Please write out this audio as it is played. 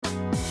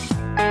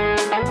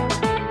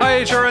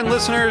HRN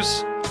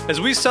listeners.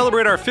 As we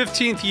celebrate our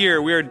 15th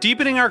year, we are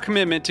deepening our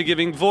commitment to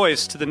giving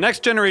voice to the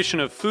next generation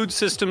of food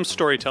systems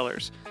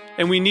storytellers,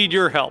 and we need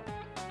your help.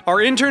 Our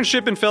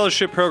internship and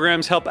fellowship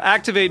programs help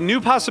activate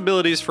new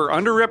possibilities for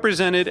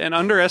underrepresented and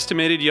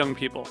underestimated young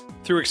people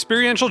through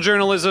experiential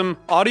journalism,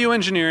 audio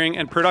engineering,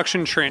 and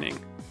production training.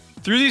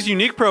 Through these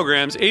unique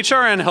programs,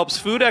 HRN helps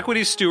food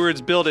equity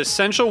stewards build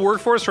essential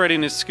workforce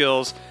readiness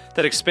skills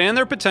that expand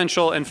their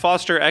potential and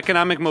foster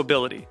economic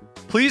mobility.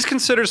 Please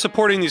consider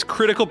supporting these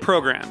critical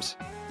programs.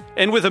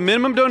 And with a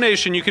minimum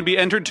donation, you can be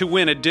entered to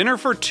win a dinner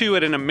for two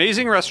at an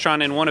amazing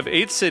restaurant in one of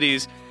 8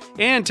 cities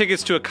and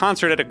tickets to a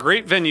concert at a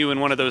great venue in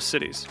one of those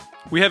cities.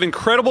 We have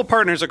incredible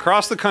partners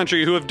across the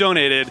country who have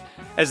donated,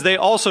 as they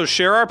also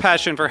share our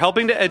passion for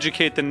helping to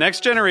educate the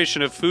next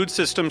generation of food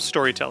systems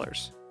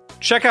storytellers.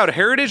 Check out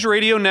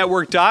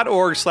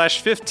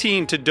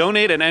heritageradionetwork.org/15 to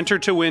donate and enter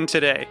to win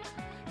today.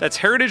 That's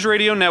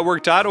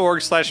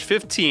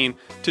heritageradionetwork.org/15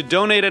 to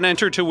donate and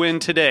enter to win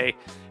today.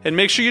 And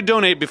make sure you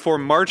donate before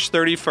March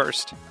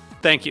 31st.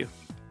 Thank you.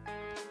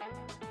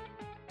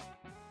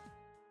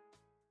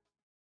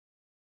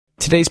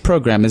 Today's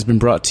program has been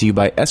brought to you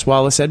by S.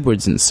 Wallace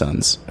Edwards &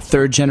 Sons,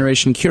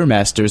 third-generation cure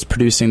masters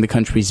producing the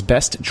country's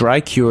best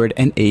dry-cured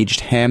and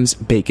aged hams,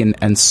 bacon,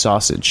 and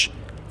sausage.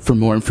 For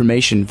more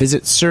information,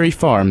 visit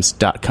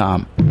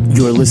surreyfarms.com.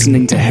 You're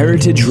listening to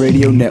Heritage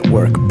Radio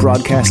Network,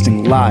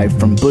 broadcasting live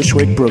from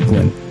Bushwick,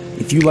 Brooklyn.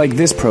 If you like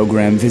this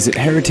program, visit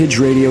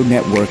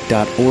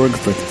heritageradionetwork.org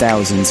for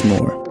thousands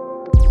more.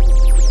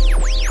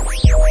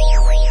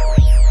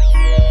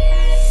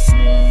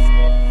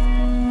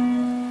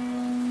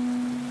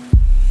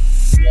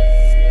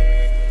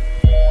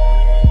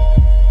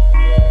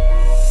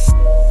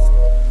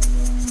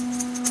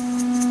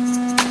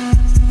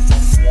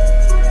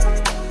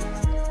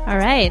 All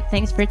right,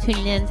 thanks for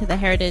tuning in to the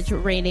Heritage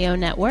Radio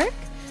Network.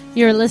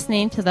 You're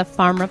listening to The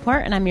Farm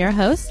Report, and I'm your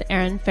host,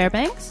 Erin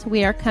Fairbanks.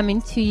 We are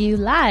coming to you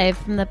live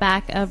from the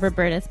back of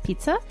Roberta's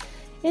Pizza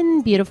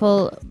in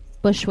beautiful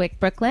Bushwick,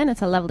 Brooklyn.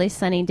 It's a lovely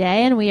sunny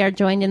day, and we are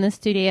joined in the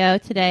studio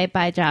today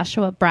by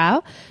Joshua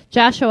Brow.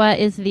 Joshua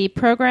is the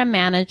program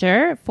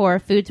manager for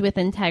Foods with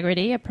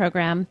Integrity, a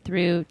program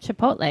through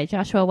Chipotle.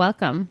 Joshua,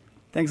 welcome.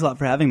 Thanks a lot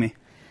for having me.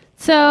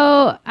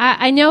 So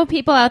I know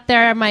people out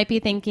there might be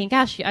thinking,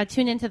 gosh, I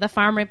tuned into the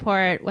Farm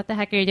Report. What the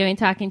heck are you doing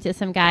talking to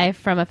some guy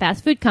from a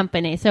fast food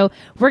company? So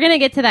we're going to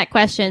get to that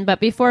question.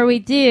 But before we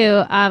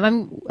do,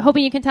 I'm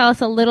hoping you can tell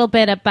us a little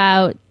bit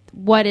about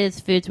what is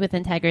Foods with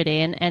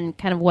Integrity and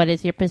kind of what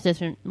is your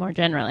position more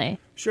generally.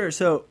 Sure.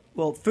 So,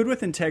 well, Food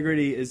with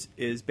Integrity is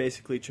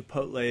basically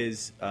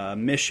Chipotle's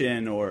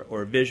mission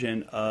or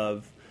vision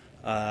of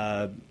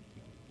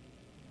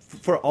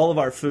for all of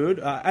our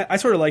food. I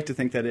sort of like to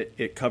think that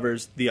it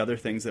covers the other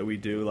things that we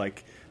do,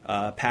 like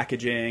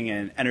packaging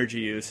and energy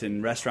use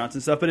in restaurants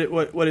and stuff. But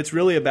what it's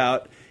really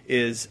about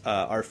is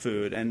our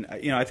food. And,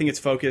 I think it's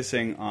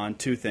focusing on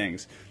 2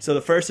 things. So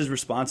the first is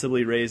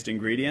responsibly raised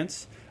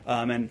ingredients.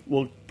 And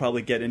we'll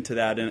probably get into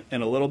that in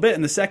a little bit.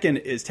 And the second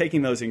is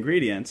taking those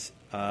ingredients,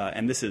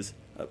 and this is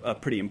a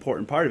pretty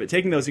important part of it,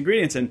 taking those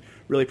ingredients and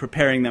really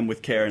preparing them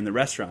with care in the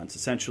restaurants,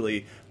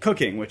 essentially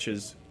cooking, which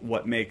is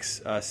what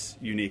makes us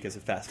unique as a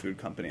fast food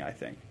company, I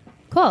think.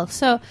 Cool.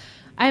 So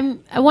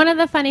one of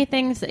the funny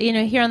things,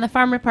 here on the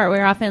Farm Report,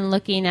 we're often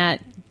looking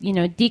at,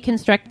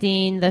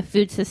 deconstructing the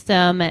food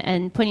system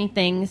and putting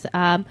things,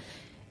 in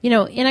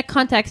a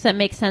context that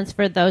makes sense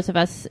for those of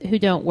us who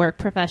don't work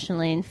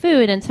professionally in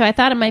food. And so I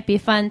thought it might be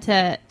fun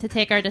to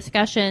take our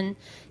discussion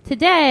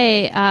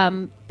today,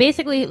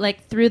 basically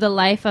like through the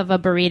life of a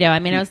burrito. I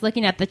mean, I was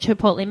looking at the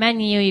Chipotle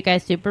menu. You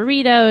guys do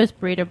burritos,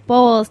 burrito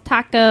bowls,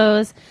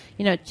 tacos,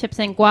 chips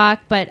and guac.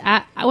 But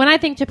when I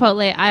think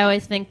Chipotle, I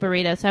always think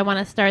burrito. So I want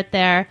to start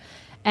there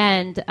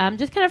and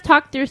just kind of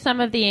talk through some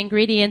of the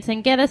ingredients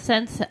and get a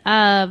sense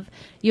of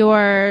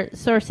your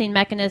sourcing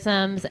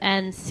mechanisms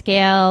and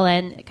scale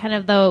and kind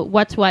of the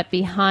what's what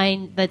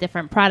behind the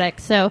different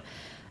products. So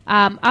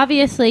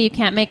obviously you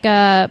can't make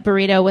a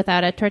burrito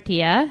without a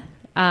tortilla.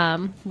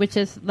 Which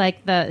is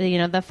like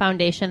the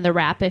foundation, the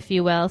wrap, if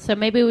you will. So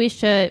maybe we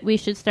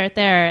should start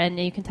there, and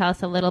you can tell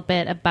us a little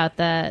bit about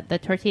the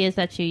tortillas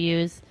that you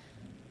use.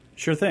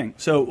 Sure thing.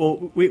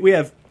 So we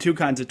have 2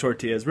 kinds of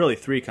tortillas, really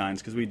 3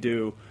 kinds, because we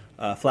do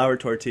flour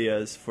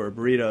tortillas for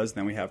burritos, and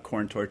then we have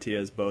corn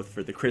tortillas both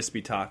for the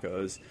crispy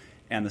tacos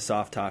and the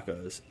soft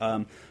tacos.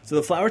 So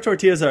the flour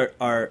tortillas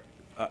are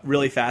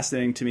really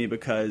fascinating to me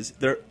because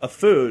they're a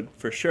food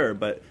for sure,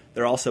 but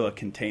they're also a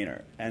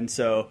container, and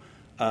so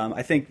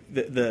I think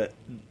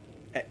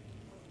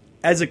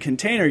as a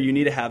container, you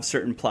need to have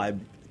certain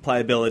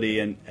pliability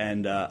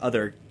and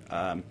other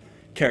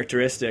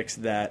characteristics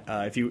that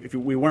if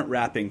we weren't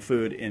wrapping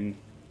food in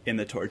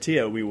the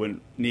tortilla, we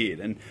wouldn't need.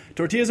 And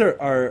tortillas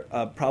are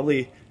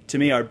probably, to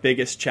me, our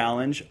biggest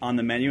challenge on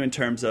the menu in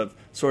terms of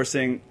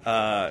sourcing,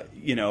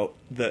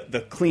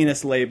 the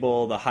cleanest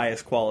label, the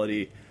highest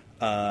quality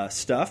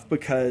stuff,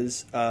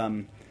 because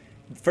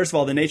first of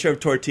all, the nature of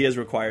tortillas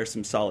requires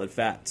some solid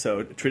fat.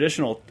 So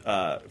traditional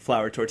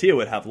flour tortilla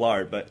would have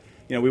lard, but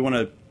we want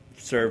to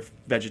serve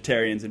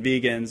vegetarians and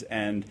vegans,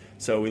 and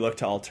so we look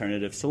to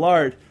alternatives to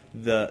lard.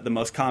 The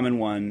most common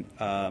one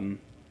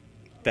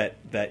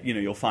that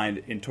you'll find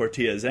in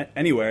tortillas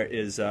anywhere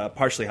is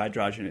partially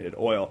hydrogenated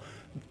oil.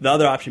 The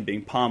other option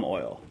being palm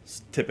oil,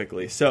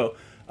 typically. So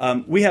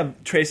we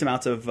have trace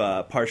amounts of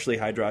partially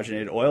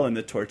hydrogenated oil in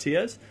the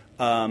tortillas,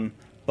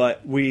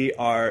 but we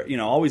are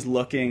always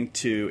looking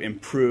to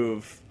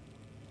improve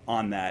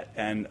on that,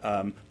 and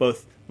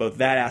both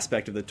that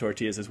aspect of the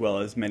tortillas as well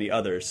as many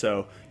others.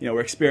 So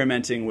we're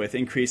experimenting with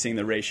increasing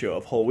the ratio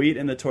of whole wheat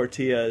in the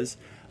tortillas,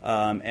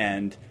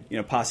 and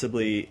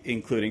possibly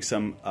including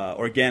some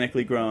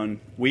organically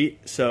grown wheat.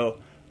 So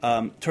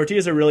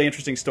tortillas are a really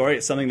interesting story.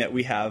 It's something that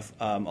we have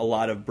a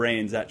lot of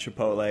brains at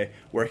Chipotle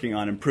working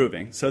on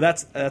improving. So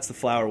that's the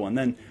flour one.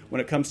 Then when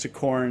it comes to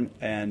corn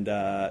and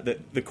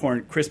the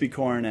corn, crispy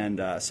corn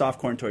and soft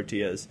corn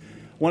tortillas,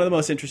 one of the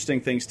most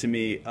interesting things to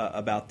me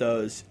about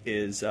those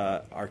is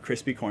our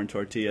crispy corn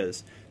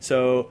tortillas.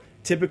 So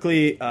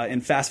typically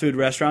in fast food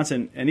restaurants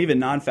and even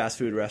non-fast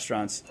food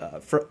restaurants,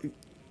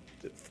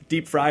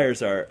 deep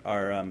fryers are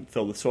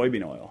filled with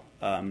soybean oil.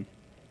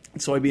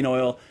 Soybean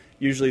oil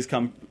usually is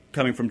coming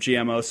from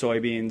GMO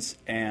soybeans,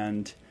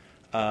 and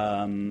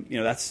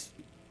that's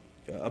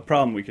a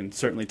problem. We can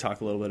certainly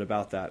talk a little bit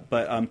about that.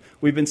 But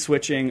we've been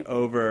switching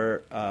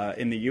over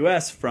in the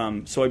U.S.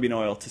 from soybean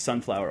oil to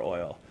sunflower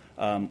oil.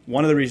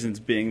 One of the reasons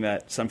being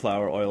that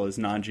sunflower oil is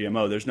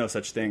non-GMO. There's no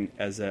such thing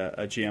as a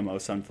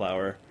GMO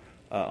sunflower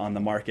on the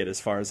market,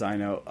 as far as I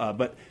know.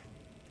 But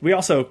we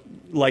also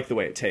like the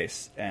way it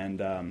tastes,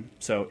 and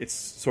so it's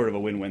sort of a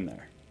win-win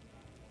there.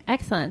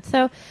 Excellent.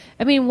 So,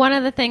 I mean, one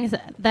of the things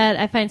that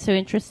I find so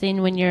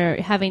interesting when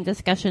you're having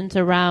discussions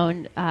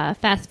around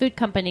fast food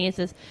companies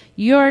is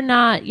you're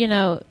not,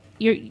 you're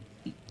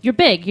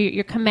big.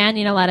 You're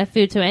commanding a lot of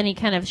food, so any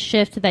kind of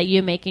shift that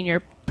you make in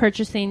your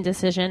purchasing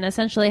decision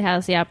essentially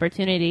has the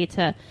opportunity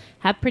to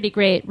have pretty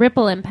great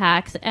ripple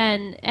impacts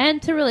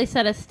and to really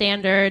set a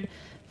standard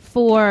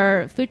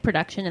for food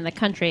production in the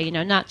country.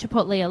 Not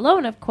Chipotle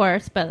alone, of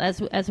course, but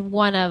as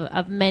one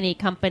of many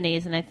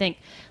companies. And I think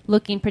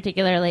looking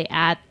particularly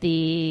at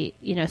the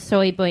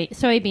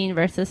soybean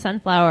versus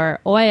sunflower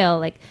oil,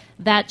 like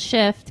that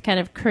shift kind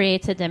of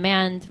creates a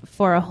demand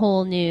for a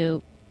whole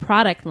new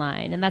product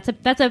line, and that's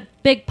a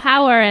big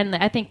power, and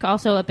I think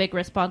also a big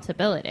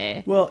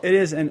responsibility. Well, it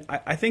is, and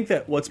I think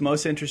that what's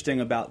most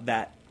interesting about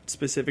that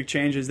specific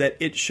change is that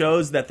it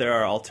shows that there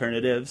are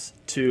alternatives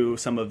to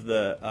some of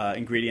the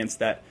ingredients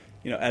that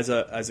as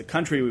a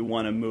country we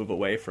want to move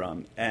away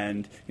from,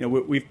 and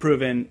we've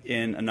proven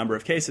in a number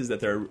of cases that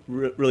there are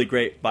really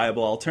great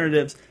viable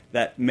alternatives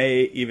that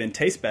may even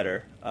taste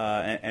better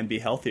and be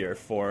healthier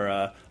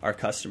for our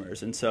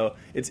customers, and so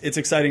it's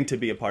exciting to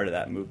be a part of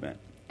that movement.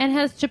 And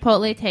has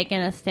Chipotle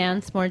taken a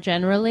stance more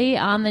generally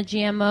on the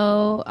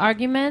GMO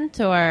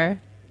argument,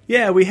 or?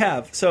 Yeah, we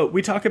have. So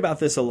we talk about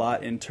this a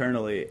lot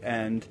internally,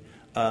 and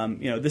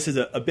this is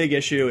a big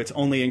issue. It's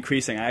only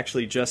increasing. I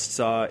actually just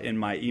saw in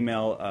my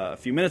email a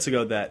few minutes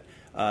ago that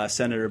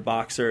Senator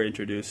Boxer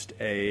introduced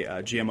a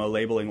GMO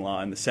labeling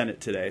law in the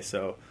Senate today,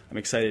 so I'm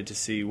excited to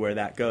see where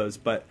that goes.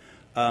 But,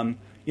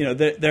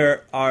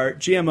 there are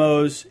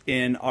GMOs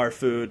in our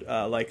food,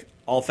 like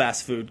all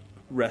fast food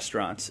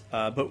restaurants,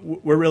 but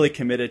we're really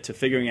committed to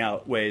figuring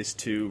out ways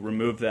to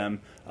remove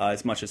them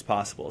as much as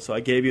possible. So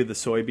I gave you the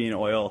soybean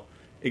oil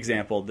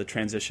example, the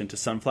transition to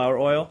sunflower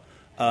oil.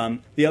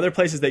 The other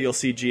places that you'll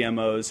see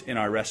GMOs in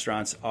our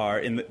restaurants are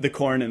in the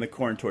corn and the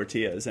corn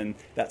tortillas, and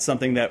that's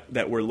something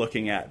that we're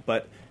looking at.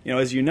 But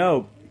as you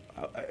know,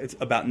 it's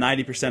about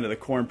 90% of the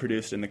corn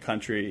produced in the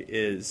country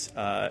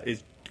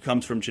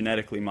comes from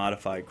genetically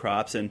modified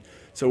crops, and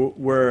so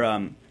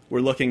we're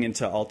looking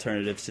into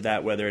alternatives to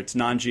that, whether it's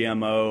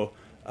non-GMO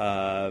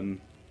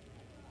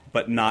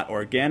but not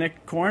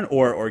organic corn,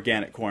 or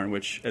organic corn,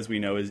 which, as we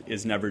know,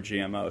 is never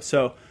GMO.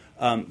 So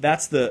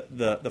that's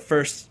the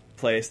first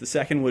place. The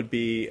second would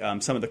be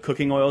some of the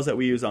cooking oils that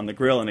we use on the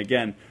grill, and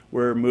again,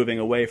 we're moving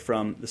away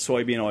from the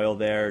soybean oil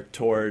there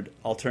toward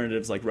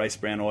alternatives like rice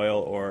bran oil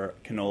or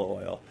canola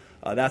oil.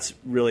 That's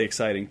really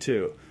exciting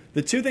too.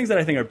 The two things that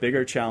I think are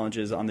bigger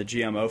challenges on the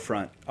GMO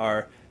front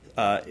are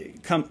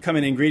come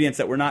in ingredients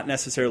that we're not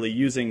necessarily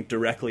using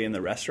directly in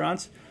the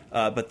restaurants,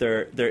 but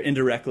they're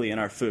indirectly in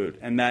our food,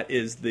 and that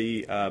is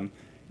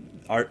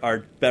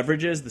our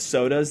beverages, the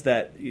sodas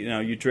that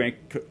you drink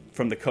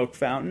from the Coke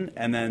fountain,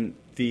 and then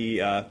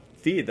the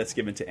feed that's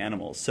given to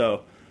animals.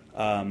 So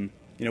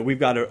we've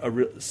got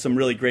some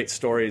really great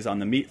stories on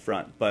the meat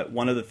front, but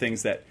one of the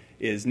things that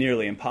is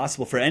nearly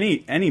impossible for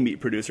any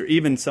meat producer,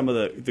 even some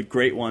of the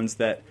great ones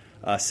that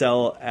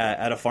sell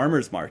at a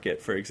farmer's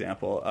market, for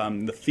example,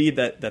 the feed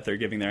that they're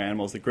giving their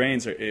animals, the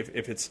grains, or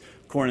if it's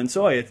corn and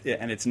soy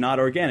and it's not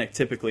organic,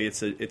 typically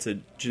it's a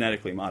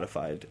genetically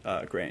modified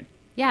grain.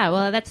 Yeah,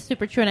 well, that's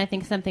super true, and I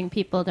think something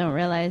people don't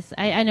realize.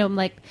 I know,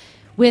 like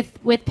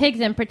with pigs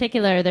in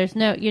particular, there's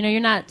no,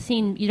 you don't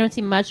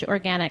see much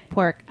organic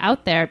pork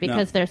out there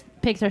because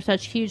pigs are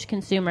such huge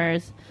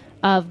consumers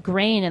of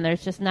grain, and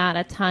there's just not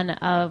a ton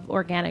of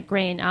organic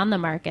grain on the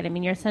market. I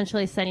mean, you're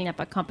essentially setting up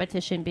a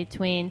competition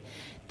between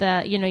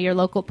the your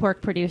local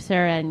pork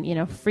producer and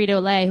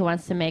Frito-Lay who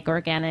wants to make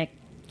organic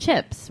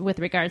chips with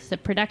regards to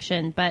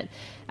production. But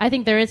I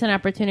think there is an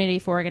opportunity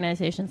for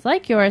organizations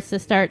like yours to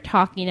start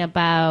talking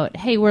about,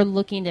 hey, we're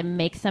looking to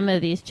make some of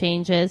these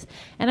changes.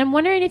 And I'm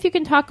wondering if you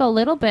can talk a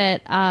little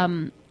bit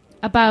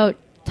about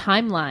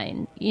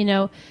timeline.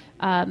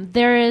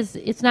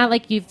 It's not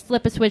like you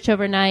flip a switch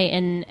overnight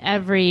and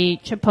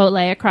every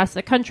Chipotle across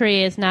the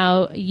country is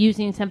now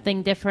using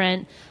something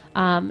different.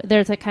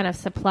 There's a kind of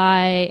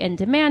supply and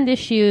demand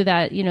issue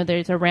that,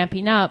 there's a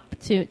ramping up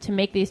to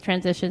make these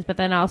transitions, but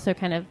then also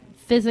kind of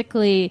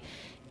physically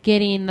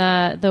getting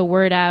the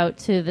word out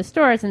to the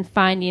stores and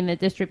finding the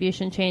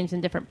distribution chains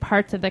in different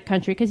parts of the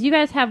country. Because you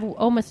guys have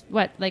almost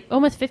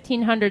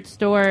 1,500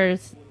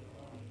 stores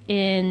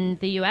in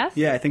the U.S.?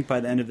 Yeah, I think by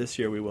the end of this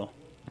year we will.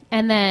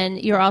 And then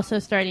you're also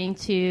starting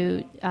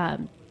to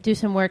do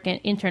some work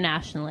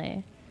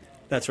internationally.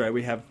 That's right.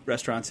 We have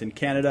restaurants in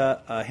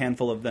Canada, a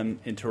handful of them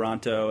in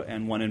Toronto,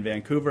 and one in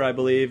Vancouver, I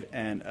believe,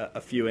 and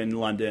a few in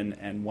London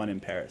and one in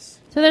Paris.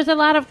 So there's a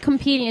lot of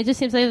competing. It just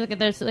seems like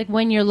there's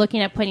when you're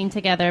looking at putting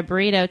together a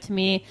burrito, to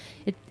me,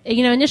 it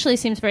initially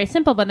seems very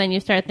simple, but then you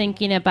start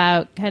thinking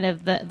about kind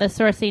of the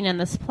sourcing and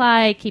the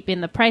supply,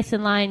 keeping the price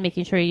in line,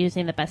 making sure you're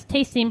using the best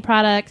tasting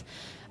products,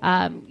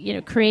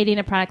 creating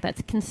a product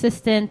that's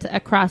consistent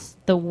across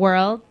the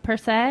world, per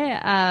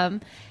se.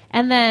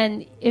 And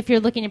then if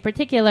you're looking in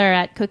particular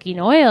at cooking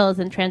oils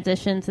and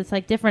transitions, it's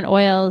like different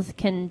oils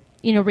can,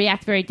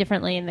 react very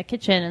differently in the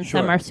kitchen, and Sure.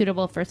 some are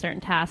suitable for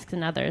certain tasks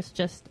and others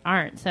just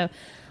aren't. So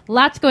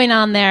lots going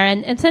on there.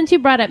 And since you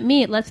brought up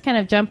meat, let's kind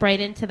of jump right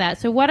into that.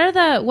 So what are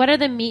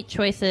the meat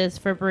choices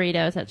for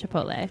burritos at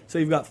Chipotle? So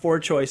you've got 4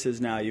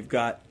 choices now. You've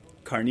got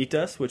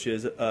carnitas, which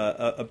is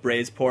a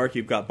braised pork.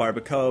 You've got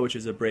barbacoa, which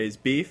is a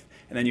braised beef.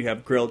 And then you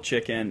have grilled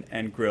chicken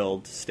and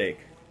grilled steak.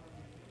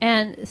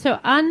 And so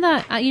on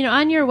the,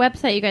 on your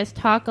website, you guys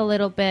talk a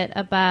little bit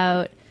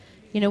about,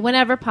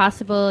 whenever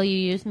possible, you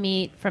use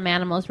meat from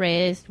animals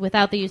raised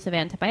without the use of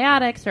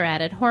antibiotics or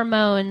added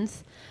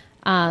hormones.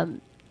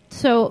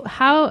 So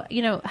how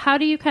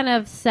do you kind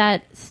of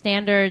set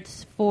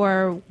standards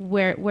for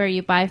where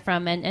you buy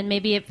from? And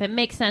maybe if it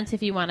makes sense,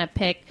 if you want to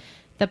pick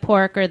the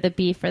pork or the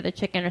beef or the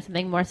chicken or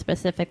something more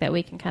specific that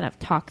we can kind of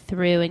talk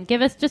through and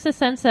give us just a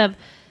sense of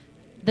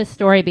the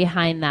story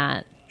behind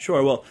that.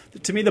 Sure. Well,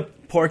 to me, the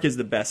pork is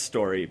the best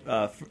story.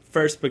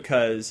 First,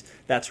 because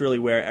that's really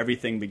where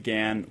everything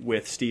began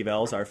with Steve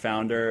Ells, our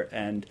founder,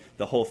 and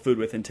the whole Food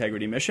with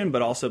Integrity mission,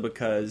 but also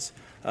because,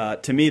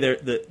 to me,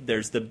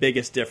 there's the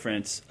biggest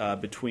difference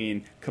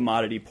between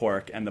commodity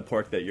pork and the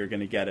pork that you're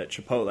going to get at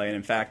Chipotle. And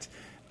in fact,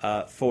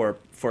 for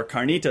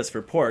carnitas,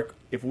 for pork,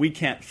 if we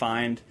can't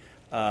find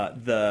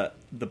the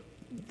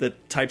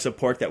types of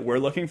pork that we're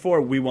looking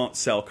for, we won't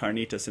sell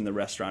carnitas in the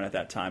restaurant at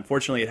that time.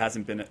 Fortunately, it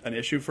hasn't been an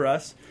issue for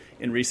us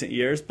in recent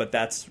years, but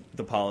that's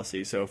the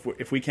policy. So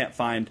if we can't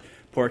find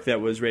pork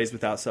that was raised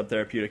without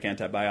subtherapeutic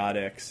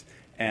antibiotics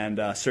and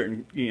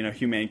certain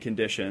humane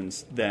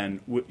conditions,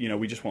 then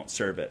we just won't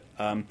serve it.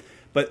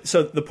 But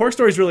so the pork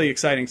story is really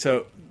exciting.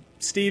 So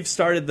Steve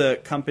started the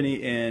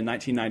company in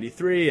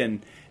 1993,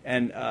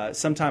 and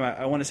sometime,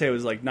 I want to say it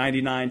was like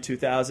 99,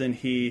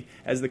 2000,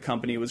 as the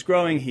company was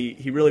growing,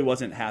 he really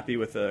wasn't happy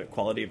with the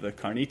quality of the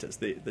carnitas,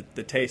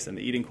 the taste and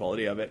the eating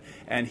quality of it.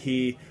 And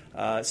he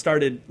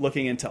started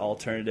looking into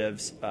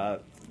alternatives,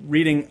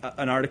 reading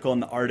an article in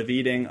The Art of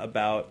Eating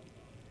about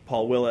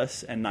Paul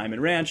Willis and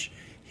Nyman Ranch.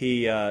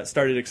 He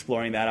started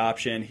exploring that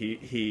option.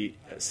 He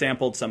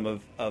sampled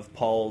some of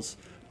Paul's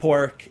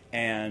pork,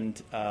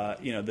 and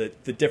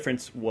the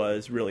difference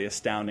was really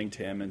astounding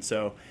to him. And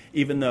so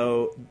even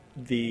though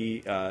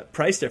the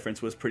price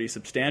difference was pretty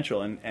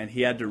substantial, and he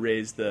had to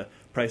raise the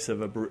price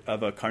of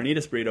a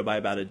carnitas burrito by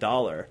about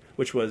 $1,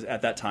 which was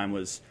at that time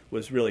was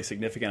really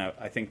significant.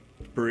 I think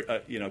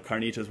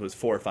carnitas was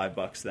 $4 or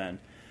 $5 then.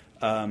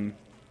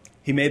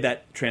 He made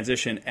that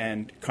transition,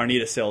 and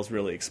carnitas sales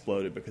really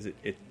exploded because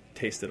it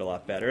tasted a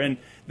lot better. And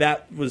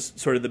that was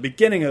sort of the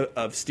beginning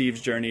of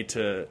Steve's journey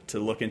to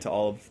look into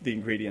all of the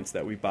ingredients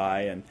that we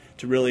buy and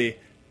to really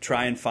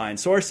try and find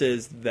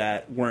sources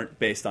that weren't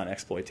based on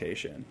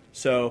exploitation.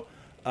 So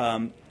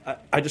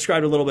I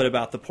described a little bit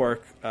about the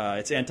pork.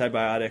 It's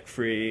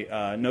antibiotic-free,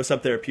 no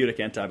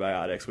subtherapeutic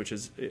antibiotics, which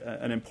is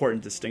an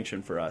important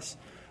distinction for us.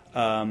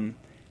 The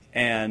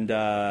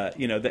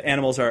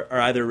animals are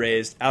either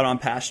raised out on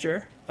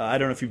pasture. I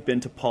don't know if you've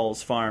been to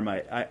Paul's farm.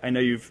 I know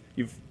you've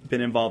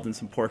been involved in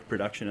some pork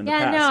production in the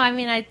past. Yeah, no, I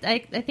mean, I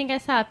think I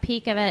saw a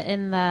peek of it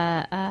in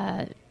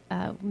the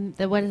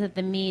what is it,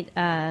 the meat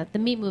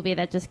movie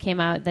that just came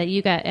out that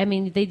you got. I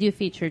mean, they do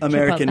feature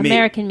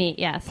American Meat.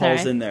 Yeah, sorry.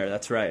 Paul's in there.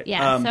 That's right.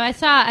 Yeah,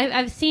 so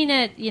I've seen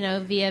it,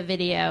 via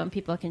video, and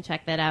people can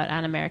check that out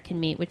on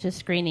American Meat, which is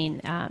screening,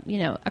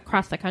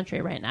 across the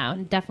country right now,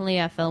 and definitely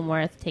a film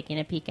worth taking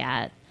a peek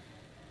at.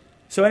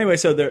 So anyway,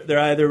 so they're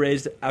either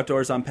raised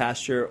outdoors on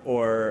pasture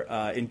or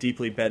in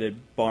deeply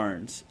bedded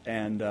barns.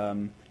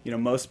 And,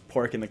 most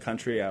pork in the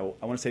country, I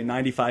want to say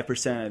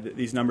 95%,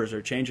 these numbers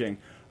are changing,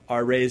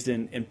 are raised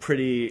in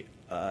pretty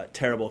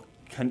terrible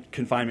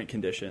confinement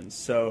conditions.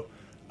 So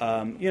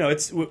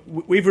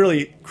we've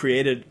really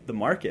created the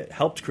market,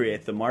 helped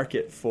create the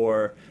market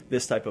for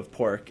this type of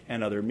pork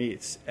and other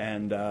meats,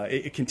 and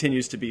it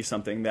continues to be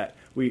something that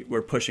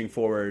we're pushing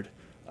forward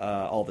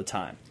all the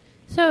time.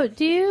 So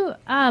do you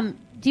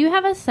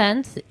have a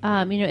sense,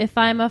 if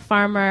I'm a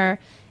farmer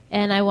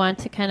and I want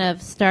to kind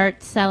of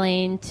start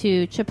selling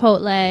to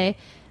Chipotle,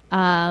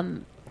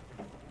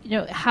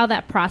 how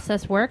that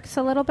process works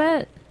a little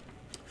bit?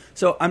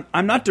 So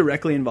I'm not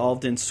directly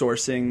involved in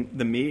sourcing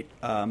the meat,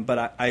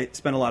 but I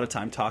spend a lot of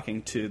time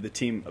talking to the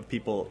team of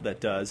people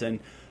that does. And,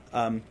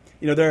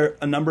 there are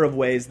a number of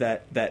ways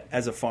that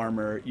as a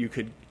farmer you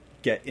could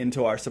get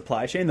into our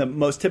supply chain. The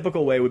most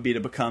typical way would be to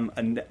become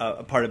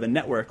a part of a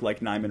network like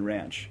Nyman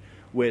Ranch,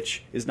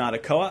 which is not a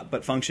co-op,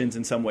 but functions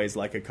in some ways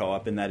like a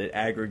co-op in that it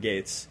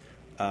aggregates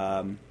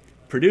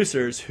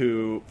producers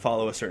who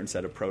follow a certain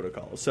set of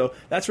protocols. So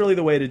that's really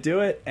the way to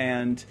do it.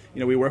 And,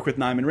 we work with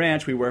Nyman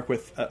Ranch, we work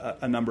with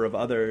a number of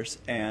others,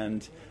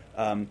 and,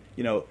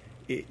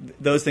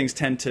 those things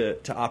tend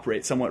to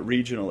operate somewhat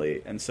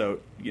regionally. And so,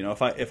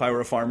 if I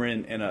were a farmer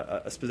in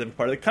a specific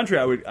part of the country,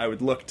 I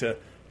would look to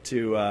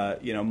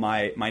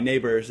my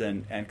neighbors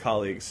and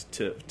colleagues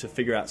to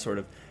figure out sort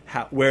of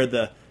where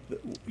the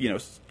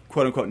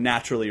quote unquote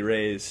naturally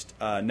raised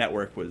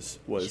network was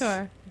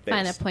sure. Based.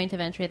 Find a point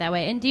of entry that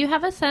way. And do you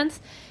have a sense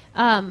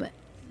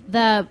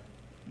that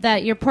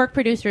your pork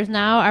producers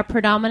now are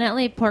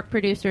predominantly pork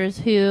producers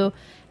who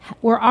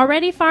were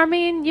already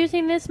farming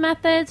using these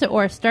methods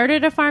or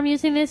started a farm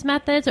using these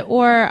methods,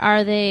 or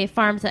are they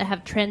farms that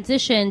have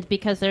transitioned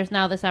because there's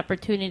now this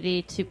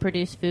opportunity to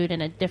produce food in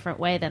a different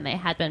way than they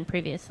had been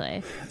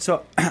previously?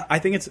 So I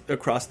think it's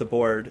across the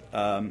board.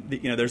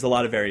 There's a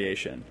lot of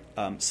variation.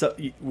 So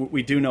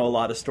we do know a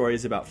lot of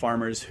stories about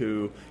farmers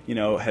who,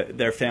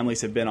 their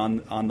families have been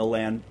on the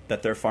land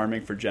that they're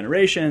farming for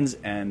generations,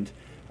 and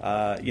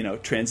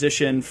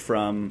transition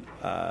from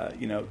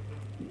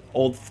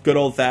good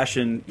old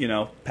fashioned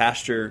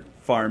pasture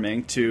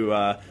farming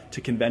to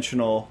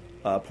conventional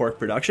pork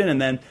production,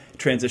 and then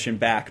transition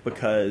back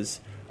because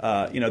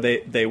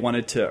they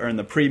wanted to earn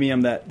the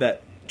premium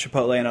that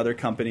Chipotle and other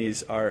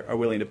companies are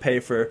willing to pay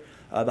for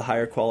the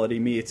higher quality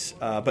meats,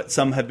 but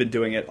some have been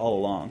doing it all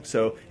along.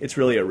 So it's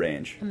really a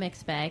range. A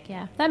mixed bag,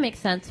 yeah. That makes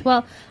sense.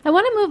 Well, I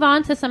want to move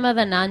on to some of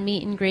the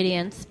non-meat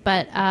ingredients,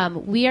 but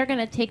we are going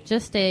to take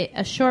just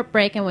a short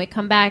break, and when we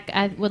come back,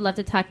 I would love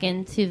to talk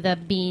into the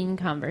bean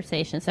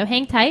conversation. So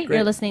hang tight. Great.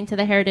 You're listening to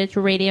the Heritage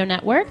Radio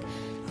Network,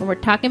 and we're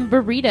talking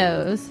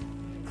burritos.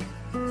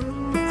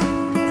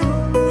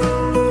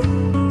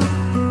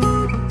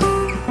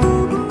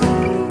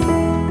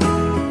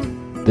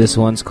 This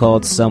one's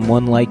called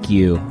Someone Like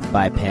You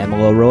by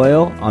Pamela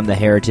Royal on the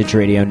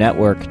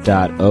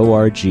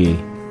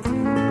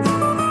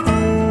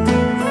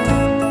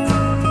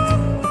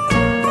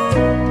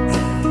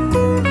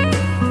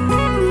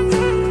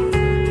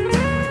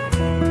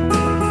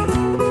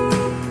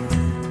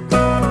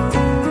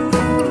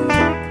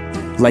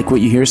Like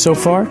what you hear so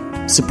far?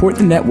 Support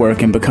the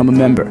network and become a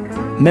member.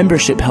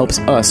 Membership helps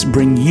us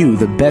bring you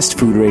the best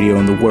food radio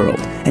in the world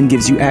and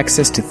gives you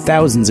access to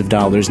thousands of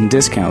dollars in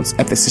discounts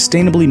at the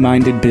sustainably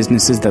minded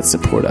businesses that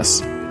support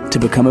us. To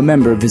become a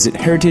member, visit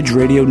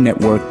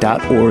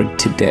heritageradionetwork.org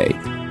today.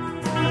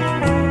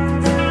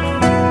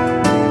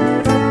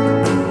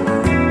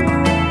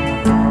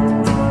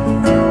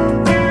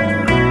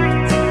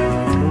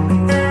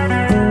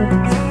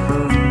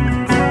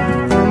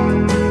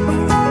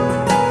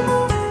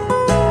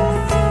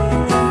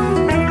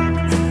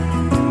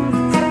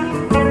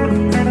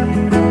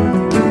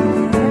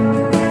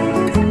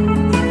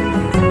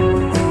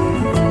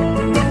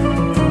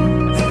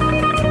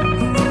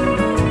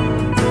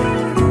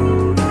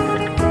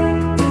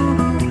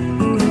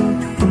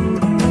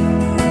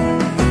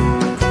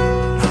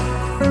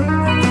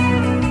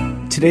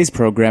 Today's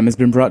program has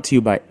been brought to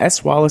you by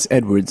S. Wallace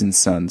Edwards &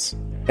 Sons.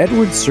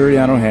 Edwards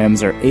Suriano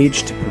hams are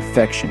aged to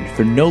perfection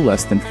for no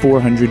less than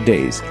 400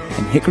 days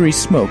and hickory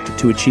smoked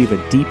to achieve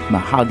a deep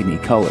mahogany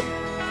color.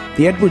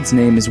 The Edwards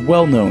name is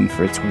well known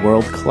for its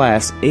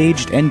world-class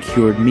aged and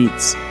cured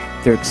meats.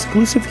 Their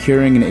exclusive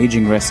curing and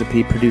aging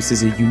recipe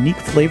produces a unique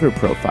flavor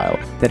profile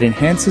that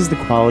enhances the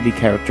quality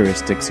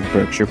characteristics of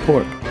Berkshire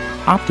pork.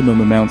 Optimum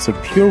amounts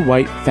of pure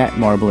white fat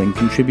marbling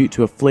contribute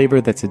to a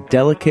flavor that's a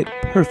delicate,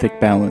 perfect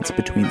balance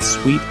between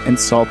sweet and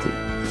salty.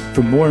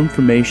 For more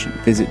information,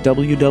 visit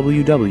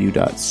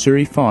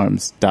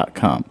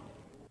www.surreyfarms.com.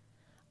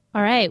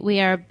 All right, we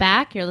are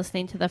back. You're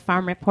listening to The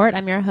Farm Report.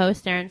 I'm your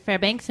host, Erin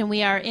Fairbanks, and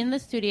we are in the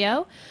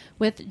studio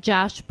with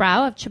Josh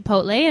Brow of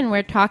Chipotle, and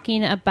we're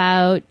talking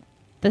about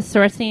the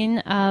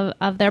sourcing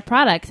of their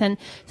products. And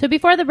so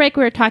before the break,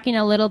 we were talking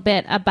a little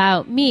bit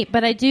about meat,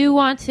 but I do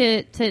want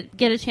to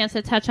get a chance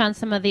to touch on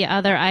some of the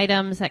other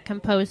items that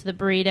compose the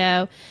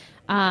burrito.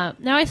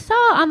 Now, I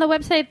saw on the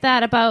website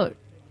that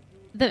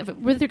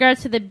with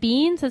regards to the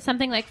beans, that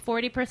something like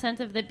 40%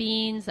 of the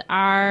beans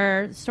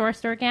are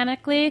sourced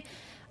organically.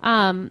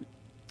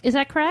 Is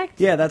that correct?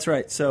 Yeah, that's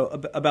right.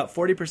 So about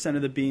 40%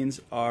 of the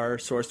beans are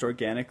sourced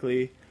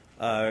organically,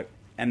 and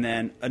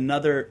then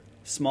another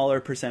smaller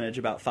percentage,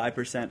 about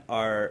 5%,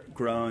 are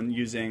grown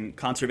using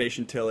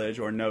conservation tillage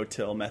or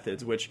no-till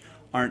methods, which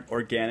aren't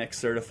organic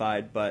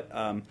certified, but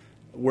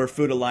we're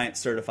Food Alliance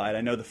certified.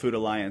 I know the Food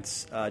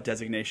Alliance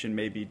designation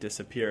may be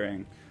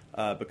disappearing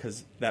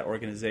because that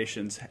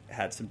organization's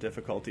had some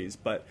difficulties.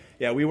 But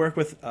yeah, we work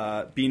with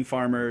bean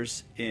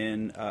farmers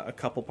in a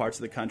couple parts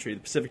of the country. The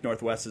Pacific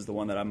Northwest is the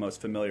one that I'm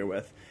most familiar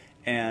with.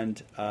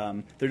 And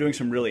they're doing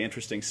some really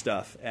interesting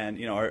stuff.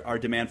 And, our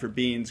demand for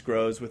beans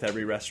grows with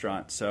every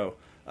restaurant. So,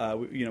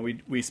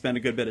 we spend a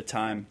good bit of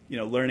time,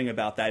 learning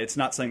about that. It's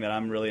not something that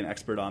I'm really an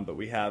expert on, but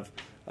we have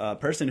a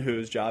person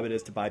whose job it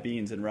is to buy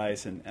beans and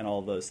rice and all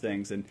of those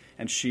things. And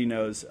she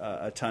knows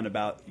a ton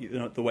about,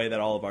 the way that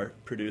all of our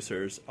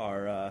producers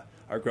are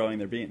growing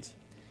their beans.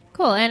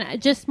 Cool.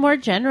 And just more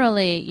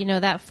generally,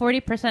 that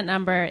 40%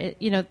 number,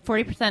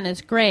 40%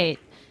 is great.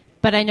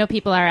 But I know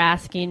people are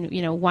asking,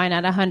 why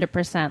not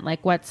 100%?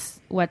 Like,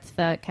 what's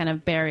the kind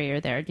of barrier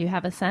there? Do you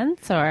have a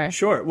sense, or?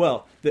 Sure.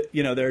 Well,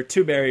 there are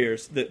two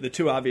barriers. The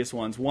two obvious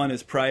ones. One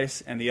is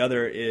price, and the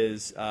other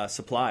is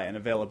supply and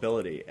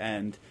availability.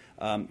 And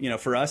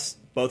for us,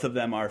 both of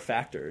them are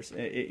factors.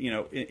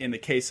 In the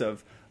case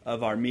of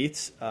our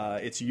meats,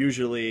 it's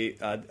usually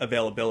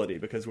availability,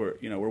 because we're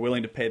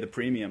willing to pay the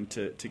premium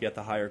to get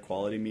the higher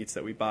quality meats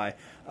that we buy.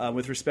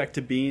 With respect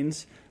to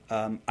beans,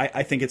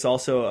 I think it's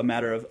also a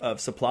matter of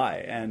supply.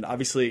 And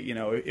obviously,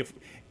 if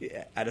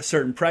at a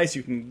certain price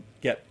you can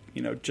get,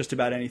 just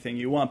about anything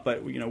you want.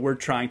 But, we're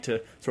trying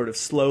to sort of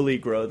slowly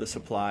grow the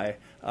supply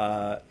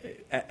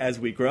as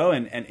we grow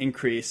and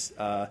increase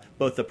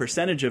both the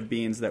percentage of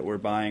beans that we're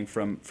buying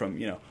from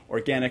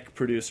organic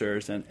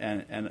producers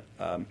and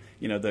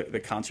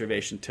the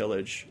conservation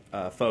tillage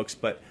folks.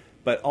 But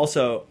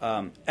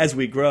also, as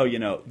we grow,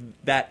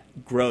 that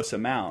gross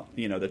amount,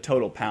 the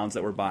total pounds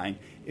that we're buying,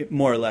 it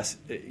more or less,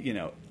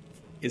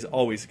 is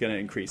always going to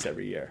increase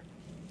every year.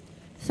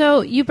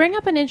 So you bring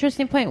up an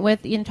interesting point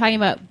with talking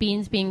about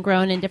beans being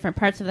grown in different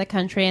parts of the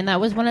country, and that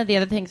was one of the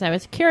other things I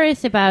was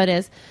curious about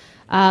is,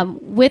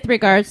 with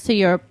regards to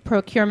your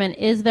procurement,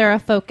 is there a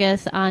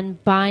focus on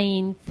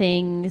buying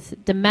things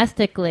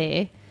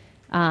domestically?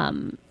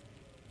 And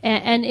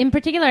in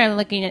particular, I'm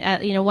looking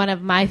at one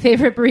of my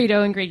favorite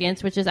burrito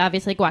ingredients, which is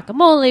obviously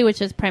guacamole,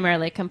 which is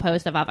primarily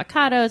composed of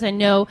avocados. I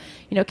know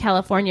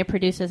California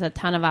produces a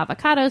ton of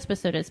avocados, but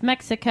so does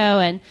Mexico.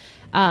 And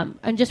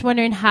I'm just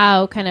wondering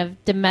how kind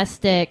of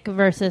domestic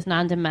versus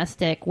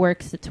non-domestic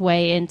works its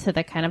way into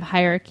the kind of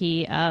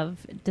hierarchy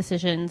of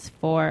decisions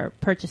for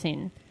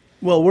purchasing.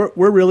 Well,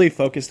 we're really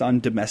focused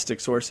on domestic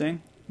sourcing.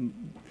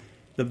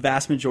 The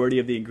vast majority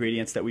of the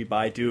ingredients that we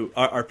buy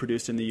are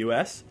produced in the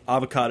U.S.,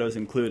 avocados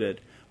included.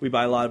 We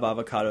buy a lot of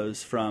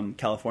avocados from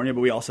California,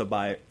 but we also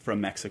buy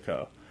from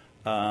Mexico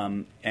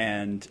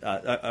and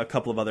a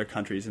couple of other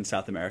countries in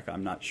South America.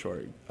 I'm not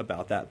sure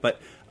about that.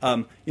 But,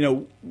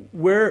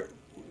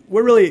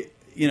 we're really,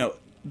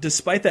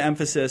 despite the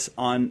emphasis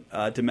on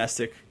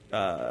domestic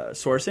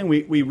sourcing,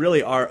 we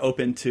really are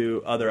open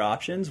to other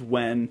options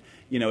when,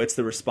 it's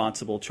the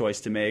responsible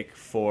choice to make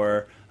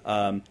for,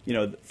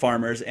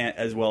 farmers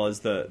as well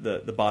as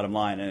the bottom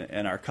line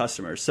and our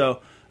customers.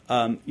 So,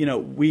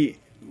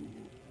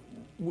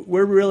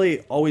 we're really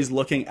always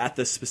looking at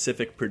the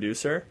specific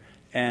producer.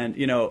 And,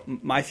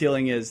 my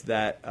feeling is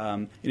that,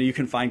 you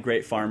can find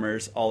great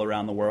farmers all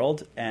around the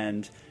world.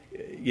 And,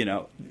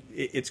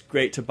 it's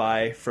great to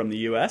buy from the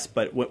U.S.,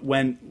 but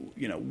when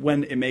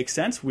it makes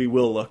sense, we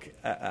will look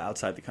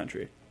outside the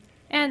country.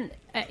 And,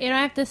 I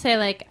have to say,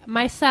 like,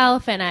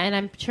 myself and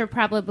I'm sure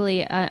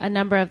probably a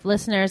number of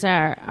listeners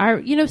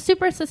are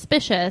super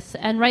suspicious,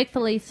 and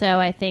rightfully so,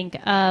 I think,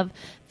 of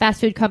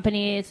fast food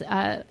companies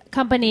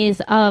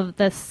of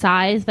the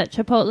size that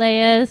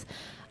Chipotle is.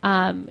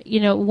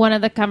 One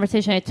of the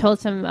conversations I told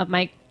some of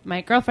my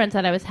girlfriends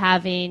that I was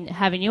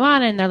having you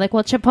on, and they're like,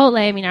 well,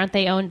 Chipotle, aren't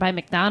they owned by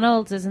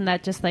McDonald's? Isn't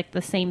that just like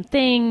the same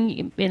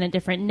thing in a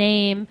different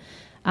name?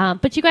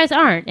 But you guys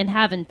aren't and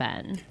haven't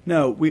been.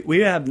 No, we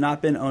have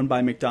not been owned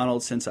by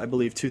McDonald's since, I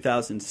believe,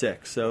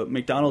 2006. So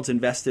McDonald's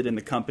invested in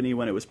the company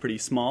when it was pretty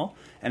small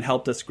and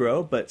helped us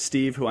grow. But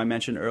Steve, who I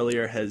mentioned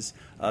earlier, has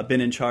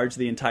been in charge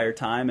the entire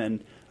time.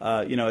 And,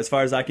 as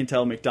far as I can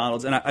tell,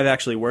 McDonald's, and I've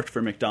actually worked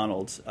for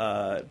McDonald's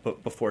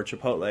before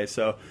Chipotle.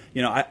 So,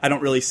 I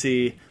don't really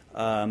see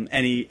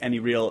any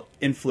real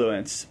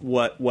influence.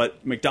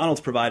 What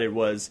McDonald's provided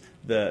was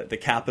the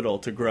capital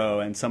to grow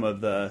and some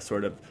of the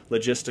sort of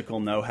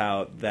logistical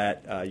know-how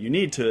that you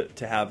need to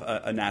have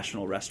a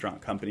national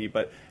restaurant company.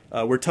 But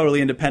we're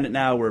totally independent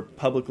now. We're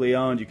publicly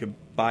owned. You could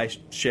buy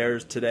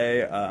shares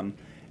today.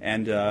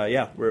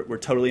 We're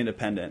totally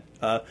independent.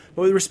 But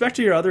with respect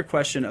to your other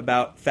question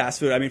about fast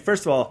food,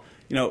 first of all,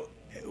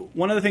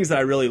 one of the things that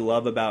I really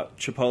love about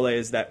Chipotle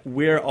is that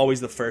we're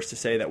always the first to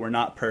say that we're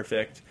not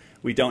perfect.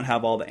 We don't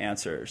have all the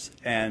answers.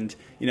 And,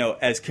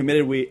 as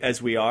committed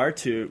as we are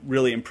to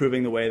really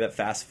improving the way that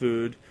fast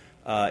food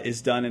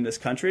is done in this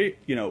country,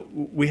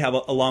 we have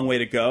a long way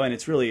to go, and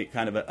it's really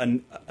kind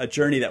of a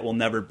journey that will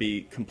never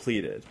be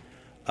completed.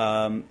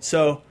 I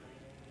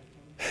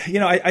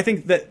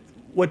think that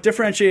what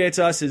differentiates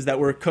us is that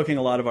we're cooking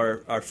a lot of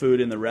our food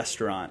in the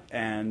restaurant,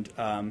 and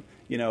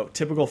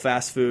typical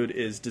fast food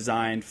is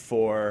designed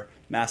for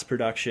mass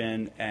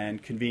production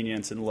and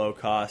convenience and low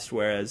cost,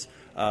 whereas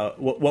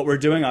what we're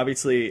doing,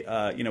 obviously,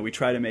 we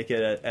try to make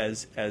it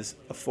as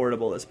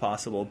affordable as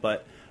possible,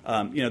 but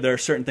there are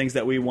certain things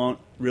that we won't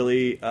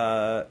really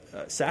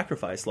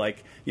sacrifice,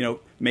 like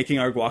making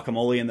our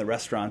guacamole in the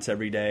restaurants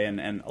every day,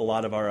 and a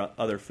lot of our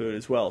other food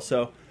as well.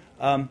 So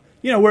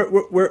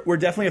we're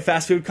definitely a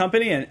fast food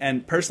company,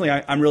 and personally,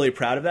 I'm really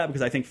proud of that,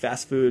 because I think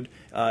fast food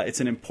it's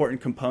an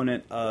important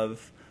component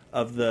of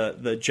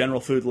the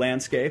general food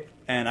landscape,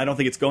 and I don't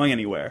think it's going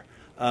anywhere.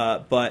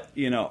 But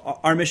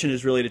our mission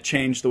is really to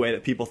change the way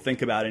that people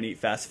think about and eat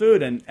fast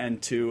food,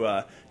 and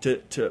to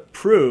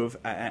prove,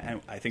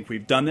 and I think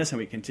we've done this and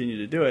we continue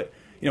to do it.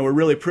 We're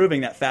really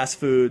proving that fast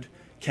food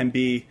can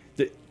be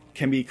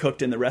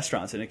cooked in the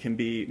restaurants, and it can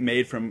be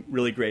made from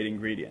really great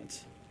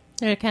ingredients.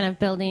 They're kind of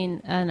building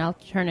an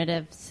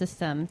alternative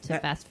system to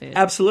fast food.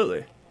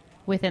 Absolutely.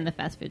 Within the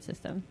fast food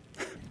system.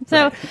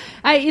 So,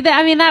 right.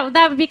 I mean,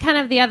 that would be kind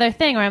of the other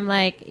thing where I'm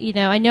like,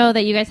 I know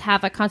that you guys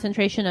have a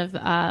concentration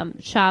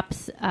of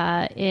shops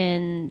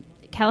in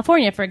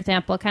California, for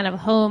example, kind of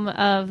home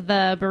of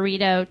the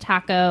burrito,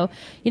 taco.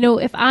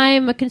 If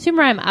I'm a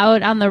consumer, I'm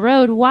out on the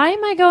road, why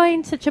am I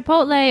going to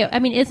Chipotle? I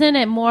mean, isn't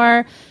it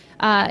more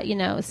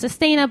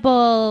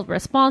sustainable,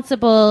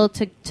 responsible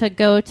to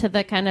go to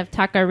the kind of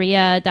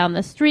taqueria down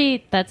the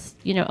street that's,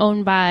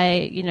 owned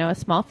by, a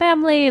small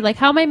family? Like,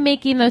 how am I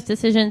making those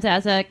decisions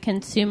as a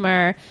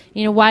consumer?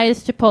 Why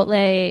is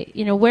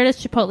Chipotle, where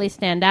does Chipotle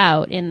stand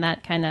out in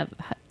that kind of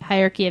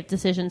hierarchy of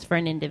decisions for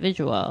an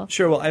individual?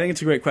 Sure. Well, I think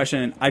it's a great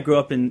question. I grew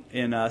up in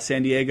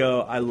San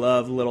Diego. I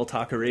love little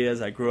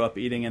taquerias. I grew up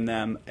eating in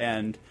them,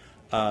 and,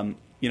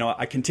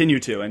 I continue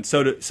to, and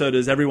so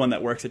does everyone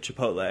that works at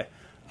Chipotle.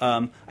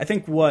 I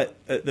think what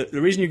the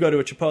reason you go to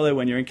a Chipotle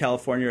when you're in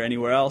California or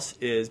anywhere else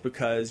is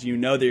because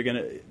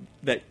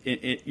that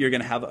you're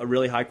gonna have a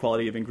really high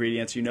quality of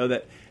ingredients.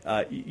 That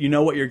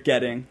what you're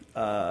getting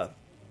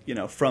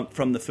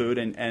from the food,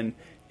 and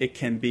it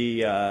can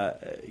be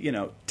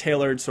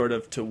tailored sort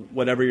of to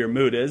whatever your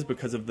mood is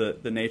because of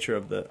the nature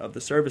of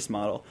the service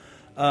model.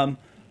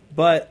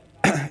 But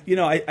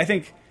I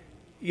think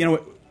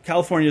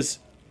California's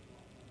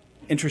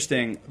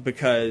interesting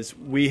because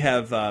we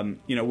have,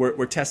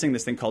 we're testing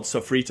this thing called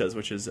sofritas,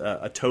 which is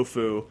a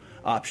tofu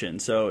option.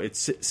 So it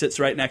sits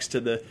right next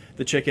to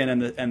the chicken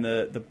and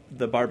the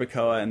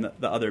barbacoa and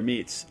the other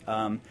meats.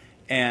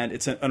 And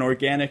it's an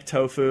organic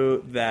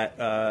tofu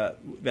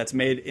that's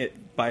made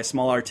by a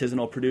small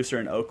artisanal producer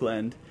in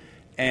Oakland.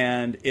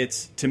 And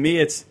to me,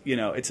 it's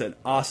an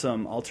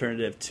awesome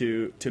alternative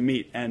to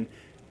meat. And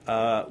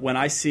when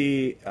I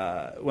see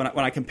when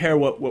I compare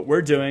what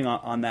we're doing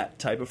on that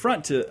type of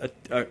front to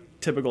a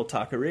typical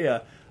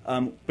taqueria,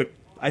 but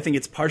I think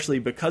it's partially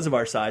because of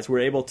our size. We're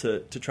able to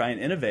try and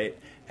innovate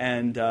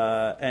and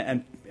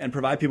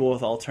provide people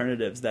with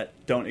alternatives that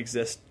don't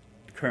exist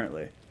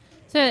currently.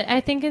 So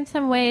I think in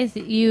some ways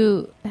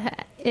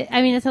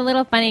it's a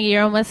little funny.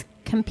 You're almost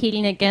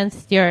competing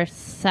against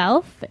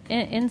yourself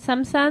in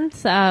some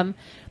sense.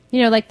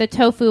 Like the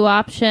tofu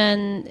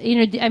option,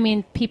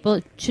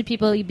 should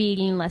people be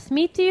eating less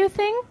meat, do you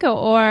think?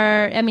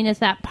 Or, is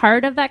that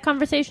part of that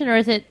conversation?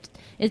 Or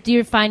do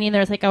you finding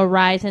there's like a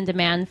rise in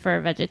demand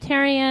for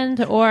vegetarians?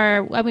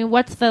 Or,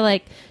 what's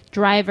the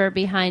driver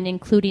behind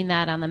including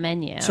that on the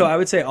menu? So I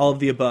would say all of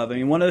the above.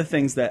 One of the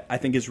things that I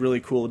think is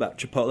really cool about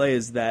Chipotle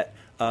is that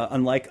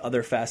unlike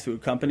other fast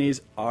food companies,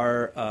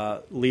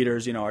 our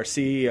leaders, our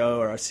CEO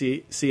or our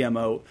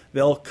CMO,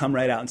 they'll come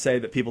right out and say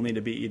that people need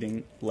to be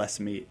eating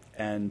less meat.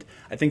 And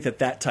I think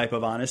that type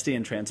of honesty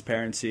and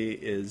transparency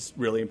is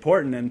really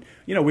important. And,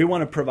 we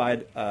want to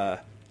provide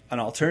an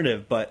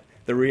alternative, but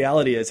the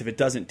reality is if it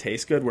doesn't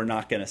taste good, we're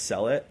not going to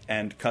sell it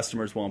and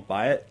customers won't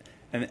buy it.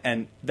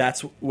 And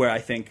that's where I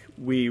think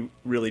we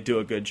really do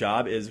a good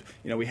job is,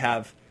 we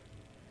have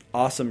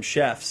awesome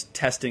chefs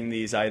testing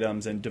these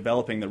items and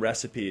developing the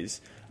recipes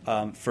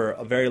for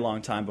a very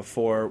long time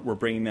before we're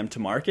bringing them to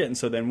market. And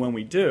so then when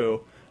we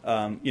do,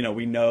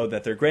 we know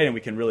that they're great and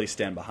we can really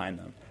stand behind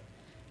them.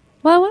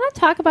 Well, I want to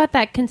talk about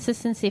that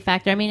consistency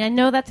factor. I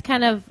know that's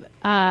kind of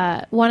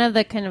one of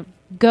the kind of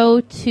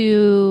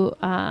go-to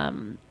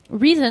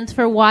reasons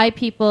for why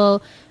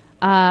people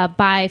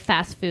buy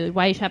fast food,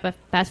 why you shop at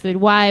fast food,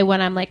 why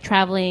when I'm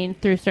traveling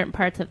through certain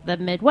parts of the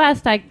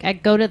Midwest, I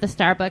go to the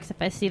Starbucks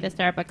if I see the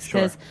Starbucks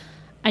because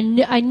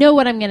I know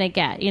what I'm going to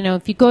get.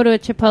 If you go to a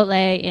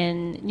Chipotle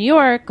in New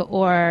York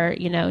or,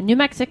 New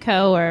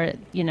Mexico or,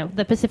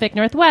 the Pacific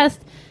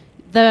Northwest,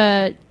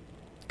 the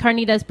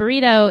Carnitas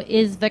burrito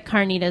is the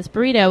Carnitas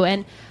burrito.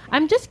 And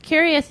I'm just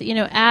curious,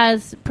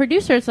 as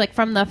producers,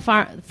 from the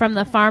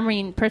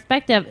farming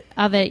perspective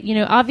of it,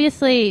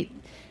 obviously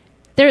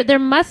there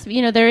must,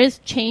 there is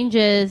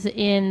changes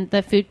in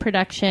the food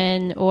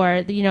production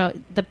or,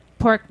 the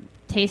pork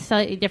tastes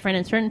slightly different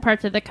in certain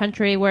parts of the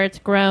country where it's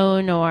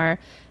grown, or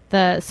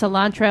the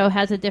cilantro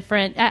has a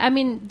different,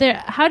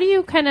 how do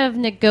you kind of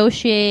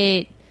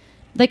negotiate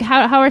like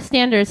how are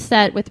standards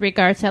set with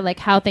regards to like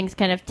how things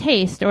kind of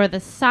taste or the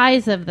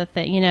size of the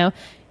thing?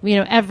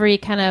 Every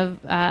kind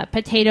of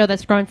potato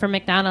that's grown from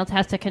McDonald's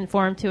has to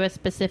conform to a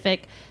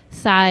specific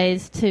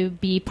size to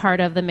be part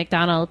of the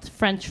McDonald's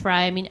French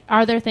fry. I mean,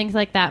 are there things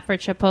like that for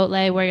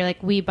Chipotle where you're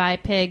like, we buy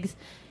pigs,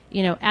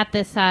 at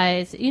this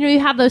size? You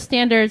have those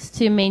standards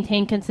to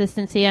maintain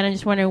consistency, and I'm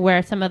just wondering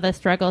where some of the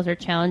struggles or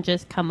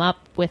challenges come up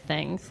with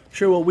things.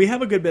 Sure. Well, we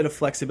have a good bit of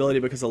flexibility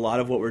because a lot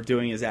of what we're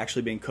doing is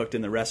actually being cooked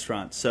in the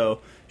restaurant. So,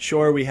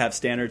 sure, we have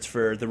standards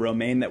for the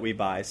romaine that we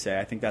buy, say.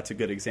 I think that's a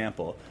good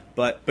example.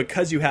 But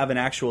because you have an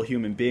actual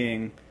human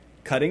being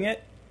cutting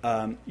it,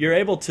 you're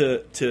able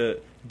to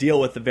deal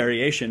with the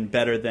variation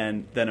better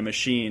than a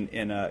machine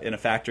in a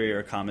factory or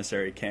a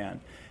commissary can.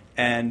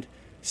 And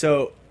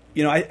so,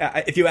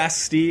 if you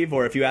ask Steve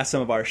or if you ask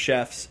some of our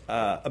chefs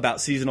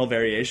about seasonal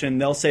variation,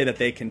 they'll say that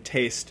they can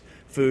taste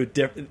food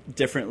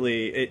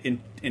differently in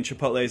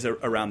Chipotles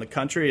around the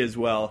country as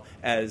well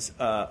as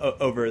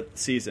over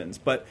seasons.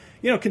 But,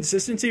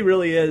 consistency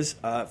really is,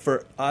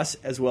 for us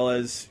as well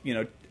as,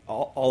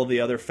 all of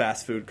the other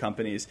fast food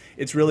companies,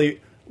 it's really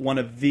one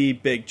of the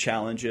big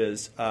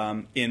challenges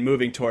in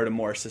moving toward a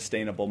more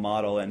sustainable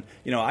model. And,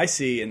 I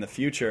see in the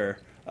future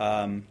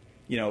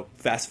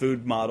fast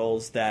food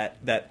models that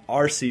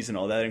are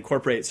seasonal, that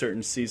incorporate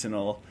certain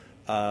seasonal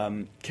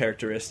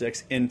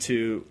characteristics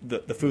into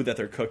the food that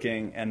they're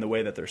cooking and the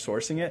way that they're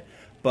sourcing it.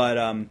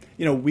 But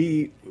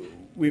we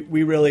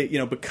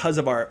really, because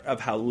of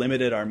how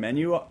limited our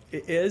menu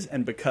is,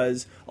 and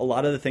because a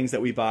lot of the things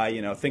that we buy,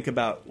 think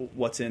about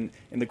what's in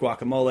the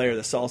guacamole or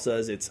the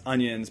salsas, it's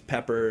onions,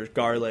 peppers,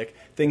 garlic,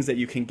 things that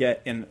you can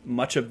get in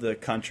much of the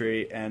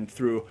country and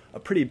through a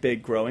pretty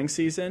big growing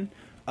season.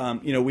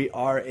 We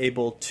are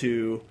able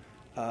to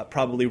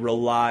probably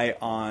rely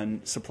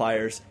on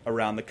suppliers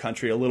around the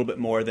country a little bit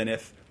more than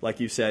if, like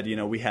you said,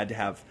 we had to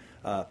have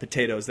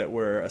potatoes that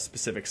were a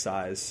specific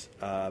size,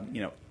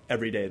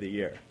 every day of the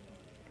year.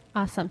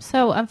 Awesome.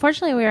 So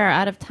unfortunately we are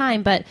out of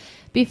time, but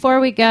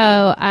before we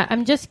go,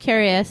 I'm just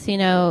curious,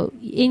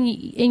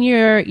 in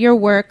your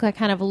work, like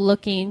kind of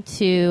looking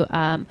to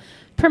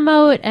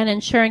promote and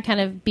ensure and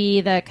kind of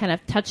be the kind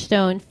of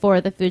touchstone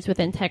for the Foods with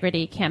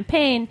Integrity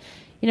campaign.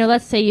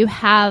 Let's say you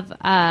have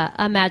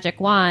a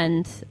magic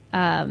wand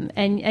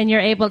and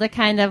you're able to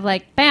kind of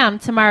like, bam,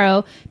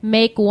 tomorrow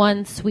make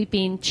one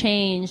sweeping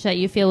change that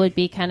you feel would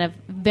be kind of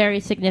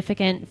very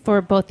significant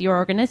for both your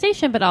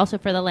organization, but also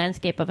for the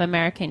landscape of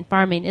American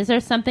farming. Is there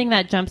something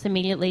that jumps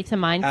immediately to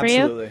mind for you?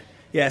 Absolutely.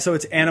 Yeah, so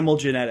it's animal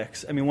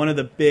genetics. I mean, one of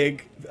the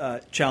big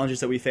challenges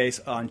that we face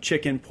on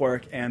chicken,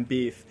 pork, and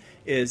beef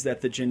is that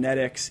the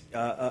genetics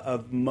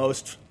of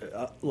most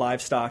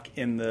livestock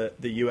in the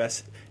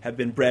U.S. have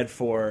been bred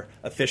for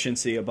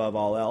efficiency above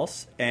all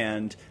else,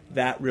 and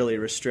that really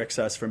restricts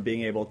us from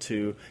being able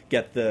to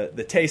get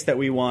the taste that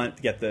we want,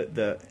 get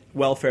the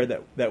welfare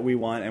that we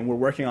want, and we're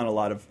working on a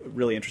lot of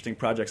really interesting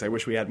projects. I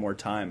wish we had more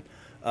time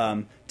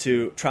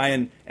to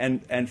try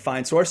and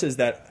find sources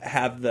that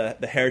have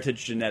the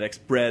heritage genetics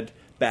bred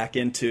back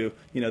into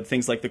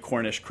things like the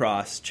Cornish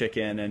cross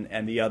chicken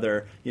and the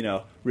other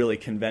really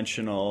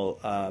conventional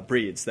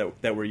breeds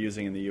that we're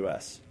using in the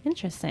U.S.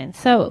 Interesting.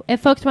 So if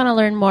folks want to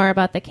learn more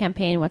about the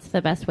campaign, what's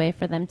the best way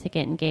for them to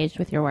get engaged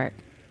with your work?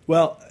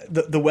 Well,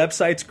 the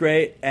website's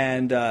great,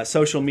 and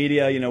social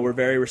media, we're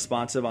very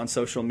responsive on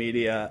social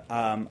media.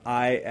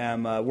 I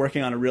am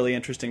working on a really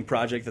interesting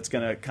project that's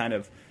going to kind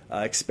of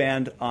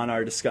expand on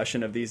our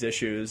discussion of these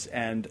issues,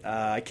 and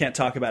I can't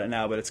talk about it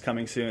now, but it's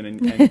coming soon,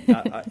 and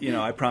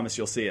I promise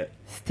you'll see it.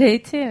 Stay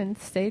tuned.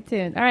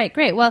 All right,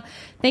 great. Well,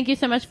 thank you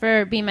so much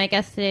for being my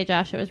guest today,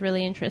 Josh. It was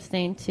really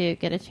interesting to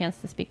get a chance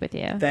to speak with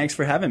you. Thanks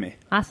for having me.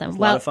 Awesome. It was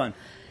a lot of fun.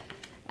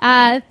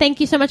 Thank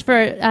you so much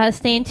for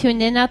staying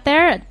tuned in out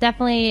there.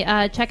 Definitely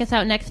check us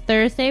out next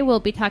Thursday. We'll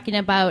be talking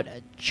about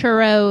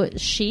churro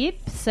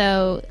sheep,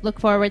 so look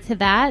forward to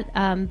that.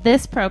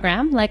 This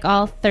program, like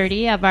all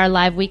 30 of our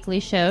live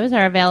weekly shows,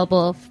 are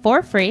available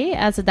for free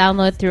as a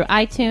download through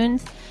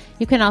iTunes.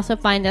 You can also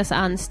find us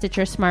on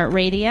Stitcher Smart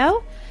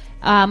Radio.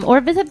 Or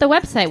visit the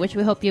website, which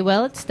we hope you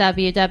will. It's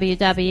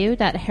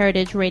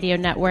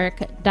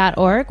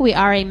www.heritageradionetwork.org. We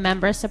are a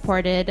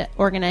member-supported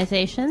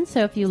organization,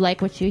 so if you like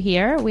what you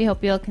hear, we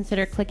hope you'll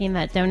consider clicking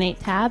that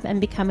donate tab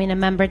and becoming a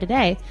member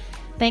today.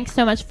 Thanks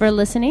so much for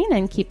listening,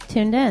 and keep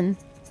tuned in.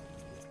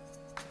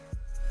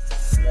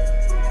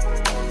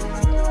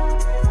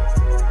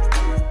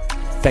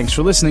 Thanks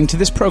for listening to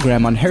this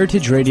program on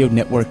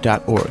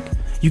heritageradionetwork.org.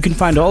 You can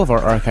find all of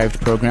our archived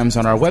programs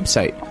on our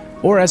website,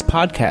 or as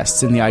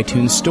podcasts in the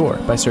iTunes Store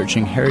by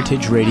searching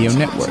Heritage Radio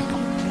Network.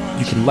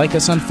 You can like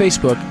us on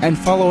Facebook and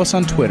follow us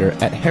on Twitter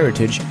at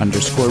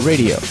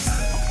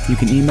 @heritage_radio. You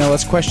can email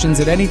us questions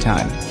at any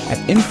time at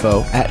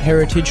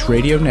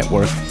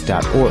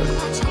info@heritageradionetwork.org.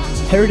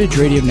 Heritage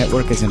Radio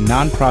Network is a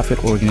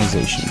non-profit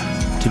organization.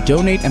 To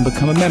donate and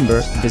become a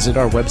member, visit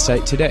our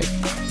website today.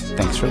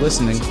 Thanks for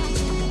listening.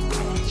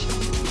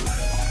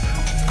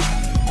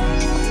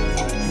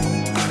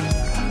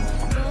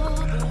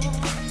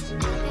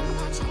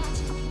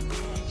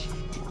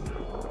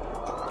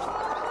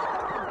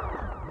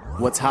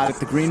 What's hot at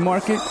the green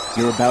market?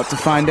 You're about to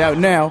find out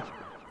now.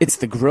 It's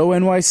the Grow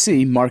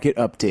NYC Market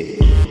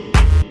Update.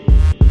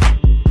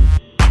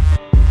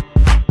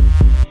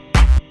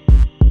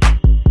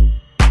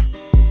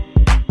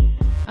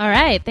 All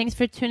right. Thanks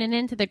for tuning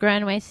in to the Grow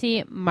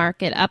NYC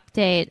Market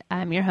Update.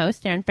 I'm your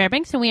host, Erin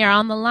Fairbanks, and we are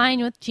on the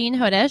line with Jean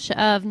Hodesh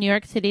of New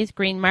York City's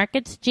Green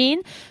Markets.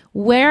 Jean,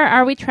 where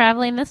are we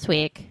traveling this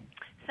week?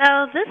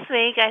 So this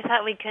week, I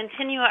thought we'd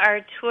continue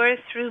our tour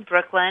through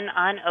Brooklyn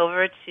on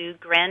over to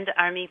Grand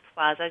Army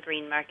Plaza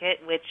Green Market,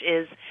 which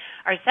is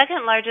our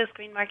second largest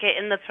green market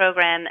in the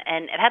program,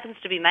 and it happens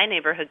to be my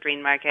neighborhood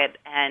green market,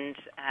 and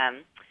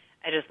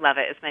I just love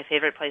it. It's my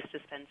favorite place to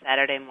spend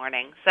Saturday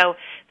morning. So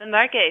the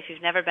market, if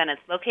you've never been, it's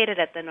located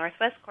at the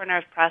northwest corner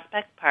of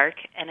Prospect Park,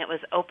 and it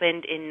was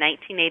opened in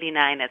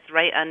 1989. It's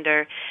right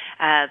under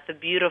the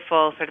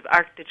beautiful sort of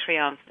Arc de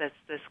Triomphe, that's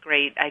this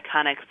great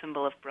iconic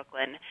symbol of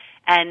Brooklyn.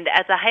 And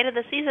at the height of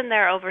the season,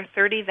 there are over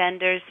 30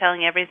 vendors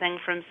selling everything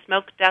from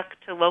smoked duck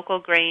to local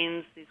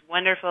grains, these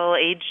wonderful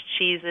aged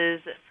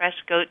cheeses, fresh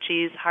goat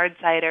cheese, hard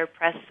cider,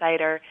 pressed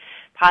cider,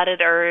 potted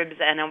herbs,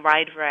 and a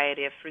wide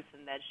variety of fruits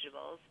and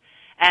vegetables.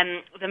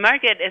 And the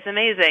market is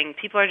amazing.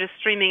 People are just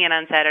streaming in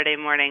on Saturday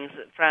mornings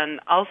from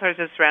all sorts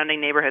of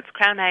surrounding neighborhoods,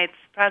 Crown Heights,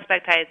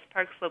 Prospect Heights,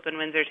 Park Slope, and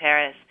Windsor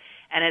Terrace,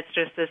 and it's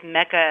just this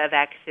mecca of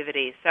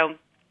activity. So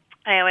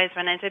I always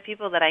run into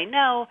people that I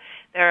know.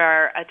 There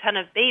are a ton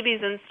of babies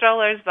in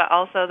strollers, but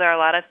also there are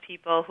a lot of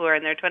people who are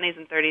in their 20s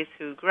and 30s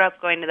who grew up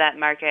going to that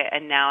market,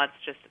 and now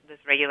it's just this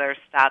regular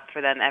stop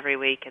for them every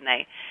week, and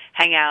they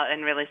hang out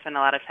and really spend a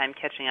lot of time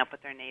catching up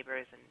with their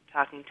neighbors and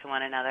talking to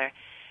one another.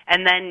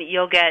 And then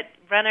you'll get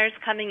runners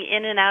coming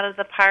in and out of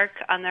the park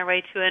on their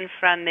way to and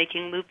from,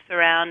 making loops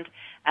around,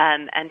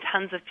 and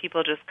tons of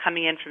people just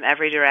coming in from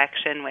every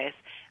direction with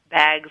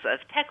bags of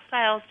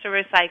textiles to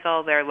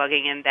recycle. They're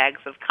lugging in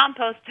bags of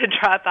compost to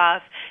drop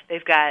off.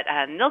 They've got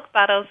milk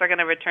bottles they're going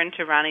to return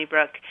to Ronnie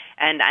Brook.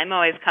 And I'm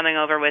always coming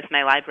over with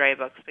my library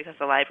books because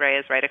the library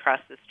is right across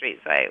the street.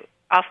 So I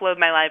offload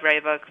my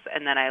library books,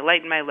 and then I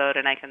lighten my load,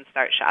 and I can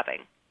start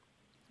shopping.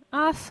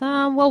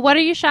 Awesome. Well, what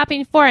are you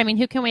shopping for? I mean,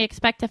 who can we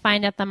expect to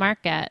find at the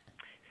market?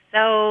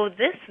 So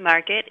this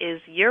market is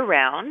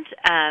year-round,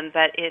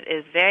 but it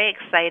is very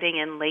exciting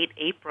in late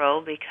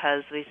April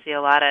because we see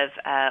a lot of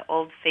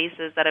old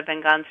faces that have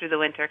been gone through the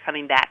winter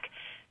coming back.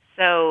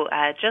 So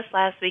just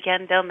last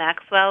weekend, Bill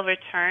Maxwell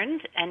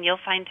returned, and you'll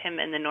find him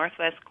in the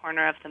northwest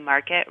corner of the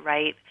market,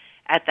 right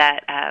at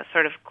that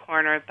sort of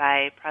corner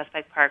by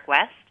Prospect Park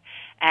West.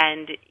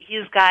 And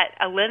he's got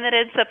a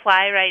limited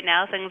supply right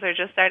now. Things are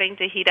just starting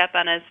to heat up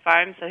on his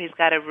farm, so he's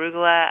got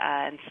arugula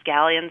and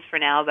scallions for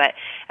now, but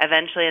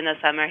eventually in the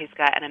summer he's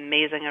got an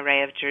amazing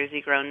array of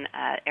Jersey-grown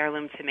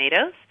heirloom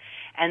tomatoes.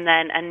 And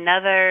then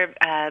another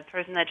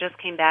person that just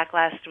came back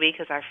last week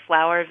is our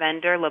flower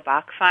vendor,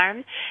 LeBach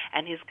Farm,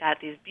 and he's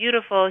got these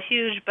beautiful,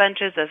 huge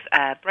bunches of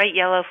bright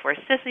yellow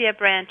forsythia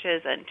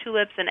branches and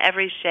tulips in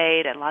every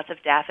shade and lots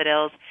of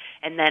daffodils.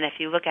 And then if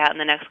you look out in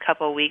the next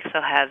couple of weeks,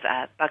 he'll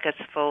have buckets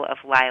full of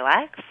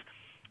lilacs.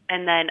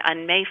 And then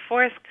on May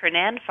 4th,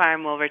 Kernan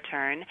Farm will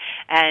return.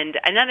 And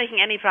I'm not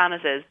making any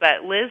promises,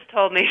 but Liz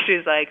told me,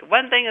 she's like,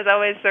 one thing is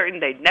always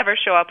certain, they never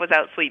show up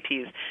without sweet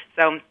peas.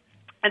 So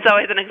it's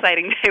always an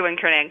exciting day when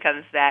Kernan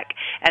comes back.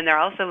 And they're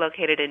also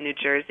located in New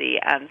Jersey.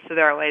 So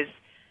they're always,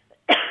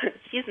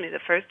 the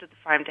first of the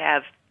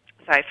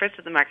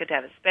market to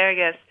have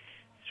asparagus,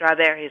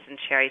 strawberries, and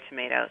cherry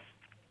tomatoes.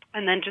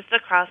 And then just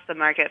across the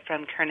market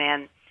from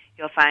Kernan,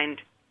 you'll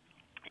find,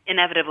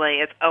 inevitably,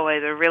 it's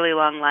always a really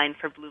long line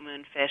for Blue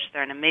Moon fish.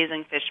 They're an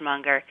amazing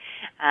fishmonger,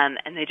 and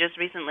they just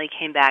recently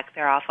came back.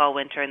 They're off all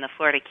winter in the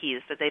Florida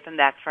Keys, but they've been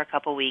back for a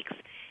couple weeks,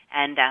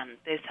 and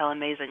they sell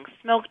amazing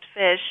smoked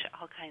fish,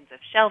 all kinds of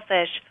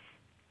shellfish,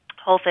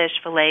 whole fish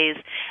fillets.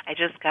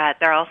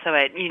 They're also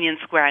at Union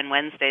Square on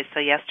Wednesdays, so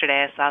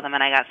yesterday I saw them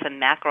and I got some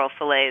mackerel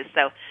fillets,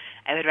 so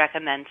I would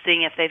recommend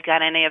seeing if they've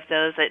got any of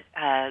those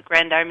at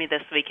Grand Army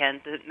this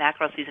weekend. The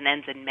mackerel season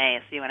ends in May,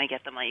 so you want to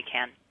get them while you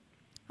can.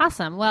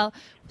 Awesome. Well,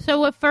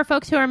 so for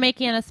folks who are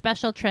making a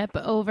special trip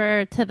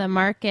over to the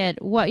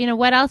market,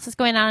 what else is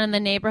going on in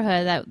the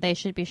neighborhood that they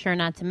should be sure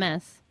not to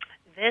miss?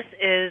 This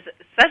is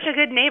such a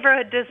good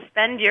neighborhood to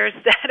spend your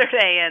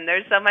Saturday in.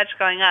 There's so much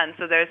going on.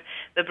 So there's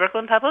the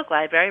Brooklyn Public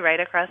Library right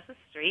across the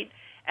street,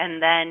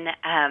 and then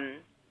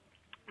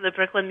the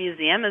Brooklyn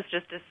Museum is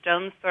just a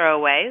stone's throw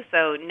away.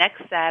 So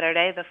next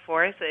Saturday, the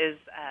 4th, is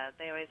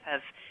they always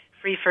have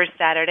free first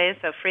Saturdays,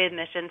 so free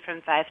admission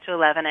from 5 to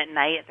 11 at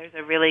night. There's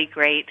a really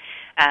great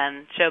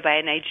show by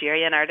a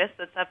Nigerian artist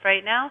that's up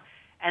right now.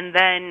 And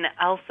then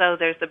also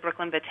there's the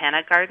Brooklyn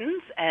Botanic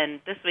Gardens, and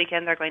this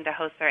weekend they're going to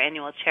host their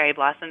annual Cherry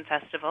Blossom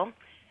Festival.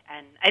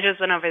 And I just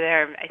went over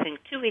there, I think,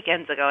 2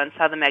 weekends ago and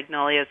saw the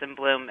magnolias in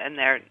bloom, and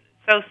they're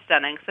so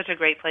stunning. Such a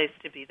great place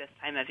to be this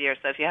time of year.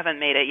 So if you haven't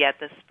made it yet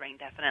this spring,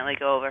 definitely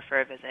go over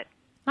for a visit.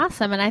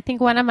 Awesome. And I think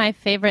one of my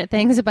favorite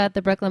things about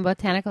the Brooklyn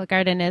Botanical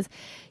Garden is,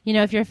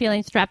 if you're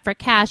feeling strapped for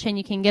cash and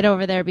you can get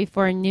over there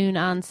before noon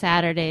on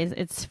Saturdays,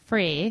 it's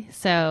free.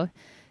 So,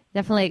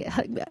 Definitely.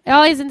 It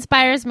always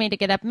inspires me to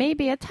get up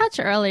maybe a touch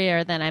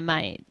earlier than I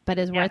might, but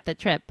is worth the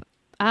trip.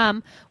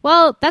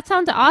 Well, that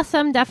sounds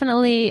awesome.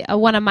 Definitely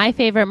one of my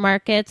favorite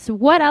markets.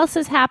 What else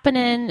is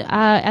happening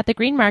at the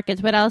green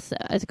markets? What else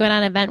is going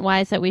on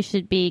event-wise that we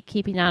should be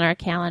keeping on our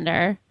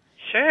calendar?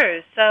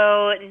 Sure.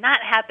 So not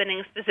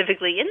happening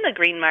specifically in the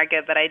green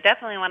market, but I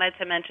definitely wanted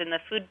to mention the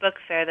food book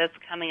fair that's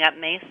coming up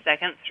May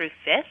 2nd through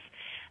 5th.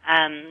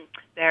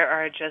 There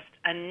are just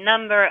a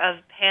number of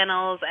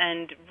panels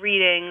and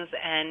readings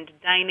and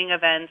dining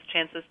events,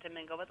 chances to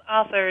mingle with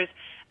authors,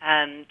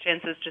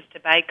 chances just to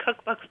buy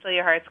cookbooks till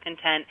your heart's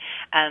content.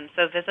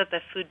 So visit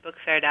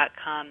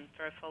thefoodbookfair.com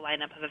for a full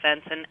lineup of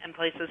events and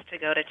places to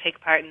go to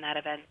take part in that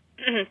event.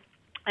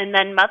 And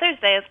then Mother's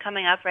Day is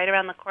coming up right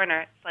around the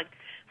corner. It's like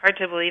hard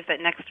to believe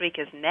that next week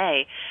is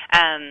May.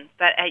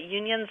 But at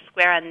Union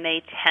Square on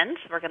May 10th,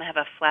 we're going to have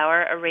a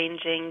flower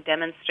arranging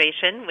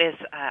demonstration with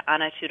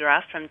Anna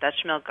Tudoroff from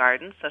Dutch Mill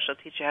Gardens. So she'll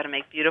teach you how to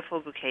make beautiful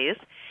bouquets.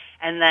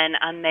 And then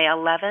on May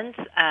 11th,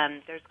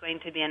 there's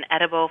going to be an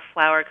edible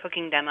flower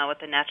cooking demo with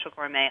the Natural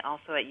Gourmet,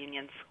 also at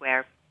Union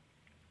Square.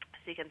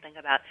 So you can think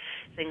about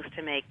things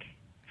to make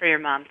for your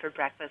mom for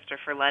breakfast or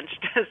for lunch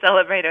to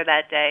celebrate her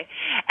that day.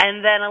 And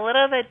then a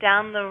little bit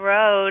down the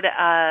road,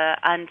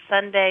 on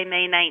Sunday,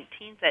 May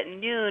 19th at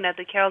noon at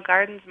the Carroll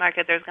Gardens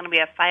Market, there's going to be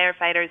a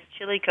firefighters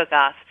chili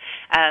cook-off,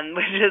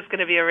 which is going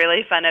to be a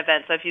really fun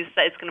event. So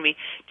it's going to be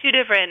two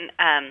different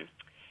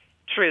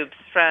troops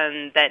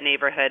from that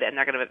neighborhood, and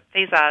they're going to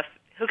face off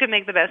who can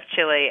make the best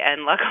chili.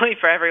 And luckily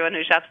for everyone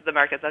who shops at the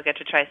market, they'll get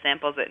to try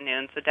samples at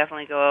noon. So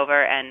definitely go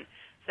over and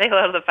say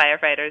hello to the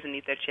firefighters and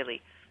eat their chili.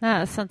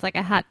 Oh, sounds like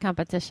a hot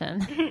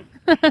competition.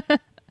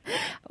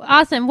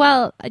 Awesome.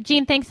 Well,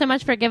 Jean, thanks so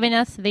much for giving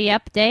us the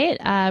update.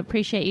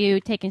 Appreciate you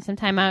taking some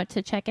time out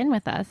to check in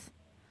with us.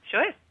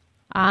 Sure.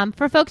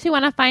 For folks who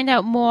want to find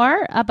out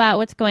more about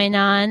what's going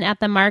on at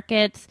the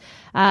markets,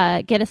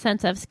 get a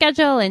sense of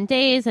schedule and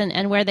days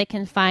and where they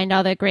can find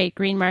all the great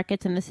green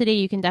markets in the city,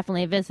 you can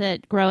definitely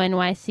visit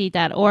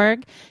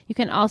grownyc.org. You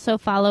can also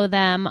follow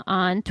them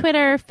on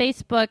Twitter,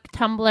 Facebook,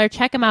 Tumblr.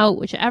 Check them out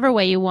whichever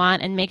way you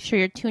want, and make sure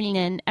you're tuning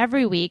in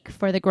every week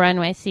for the Grow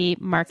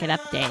NYC Market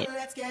Update.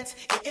 Let's get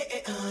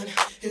it on.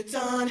 It's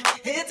on.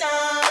 It's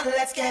on.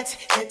 Let's get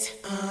it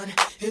on.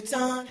 It's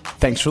on.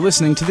 Thanks for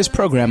listening to this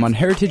program on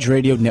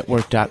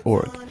heritageradionetwork.org.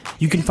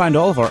 You can find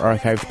all of our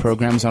archived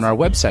programs on our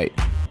website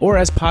or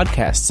as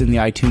podcasts in the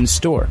iTunes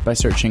Store by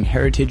searching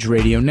Heritage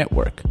Radio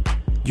Network.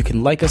 You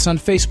can like us on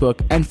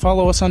Facebook and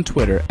follow us on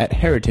Twitter at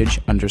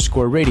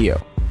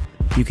 @heritage_radio.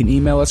 You can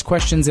email us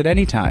questions at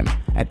any time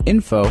at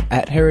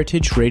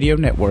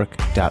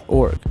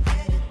info@heritageradionetwork.org.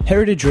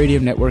 Heritage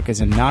Radio Network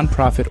is a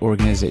nonprofit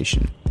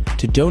organization.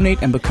 To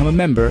donate and become a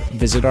member,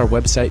 visit our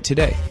website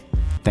today.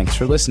 Thanks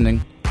for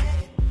listening.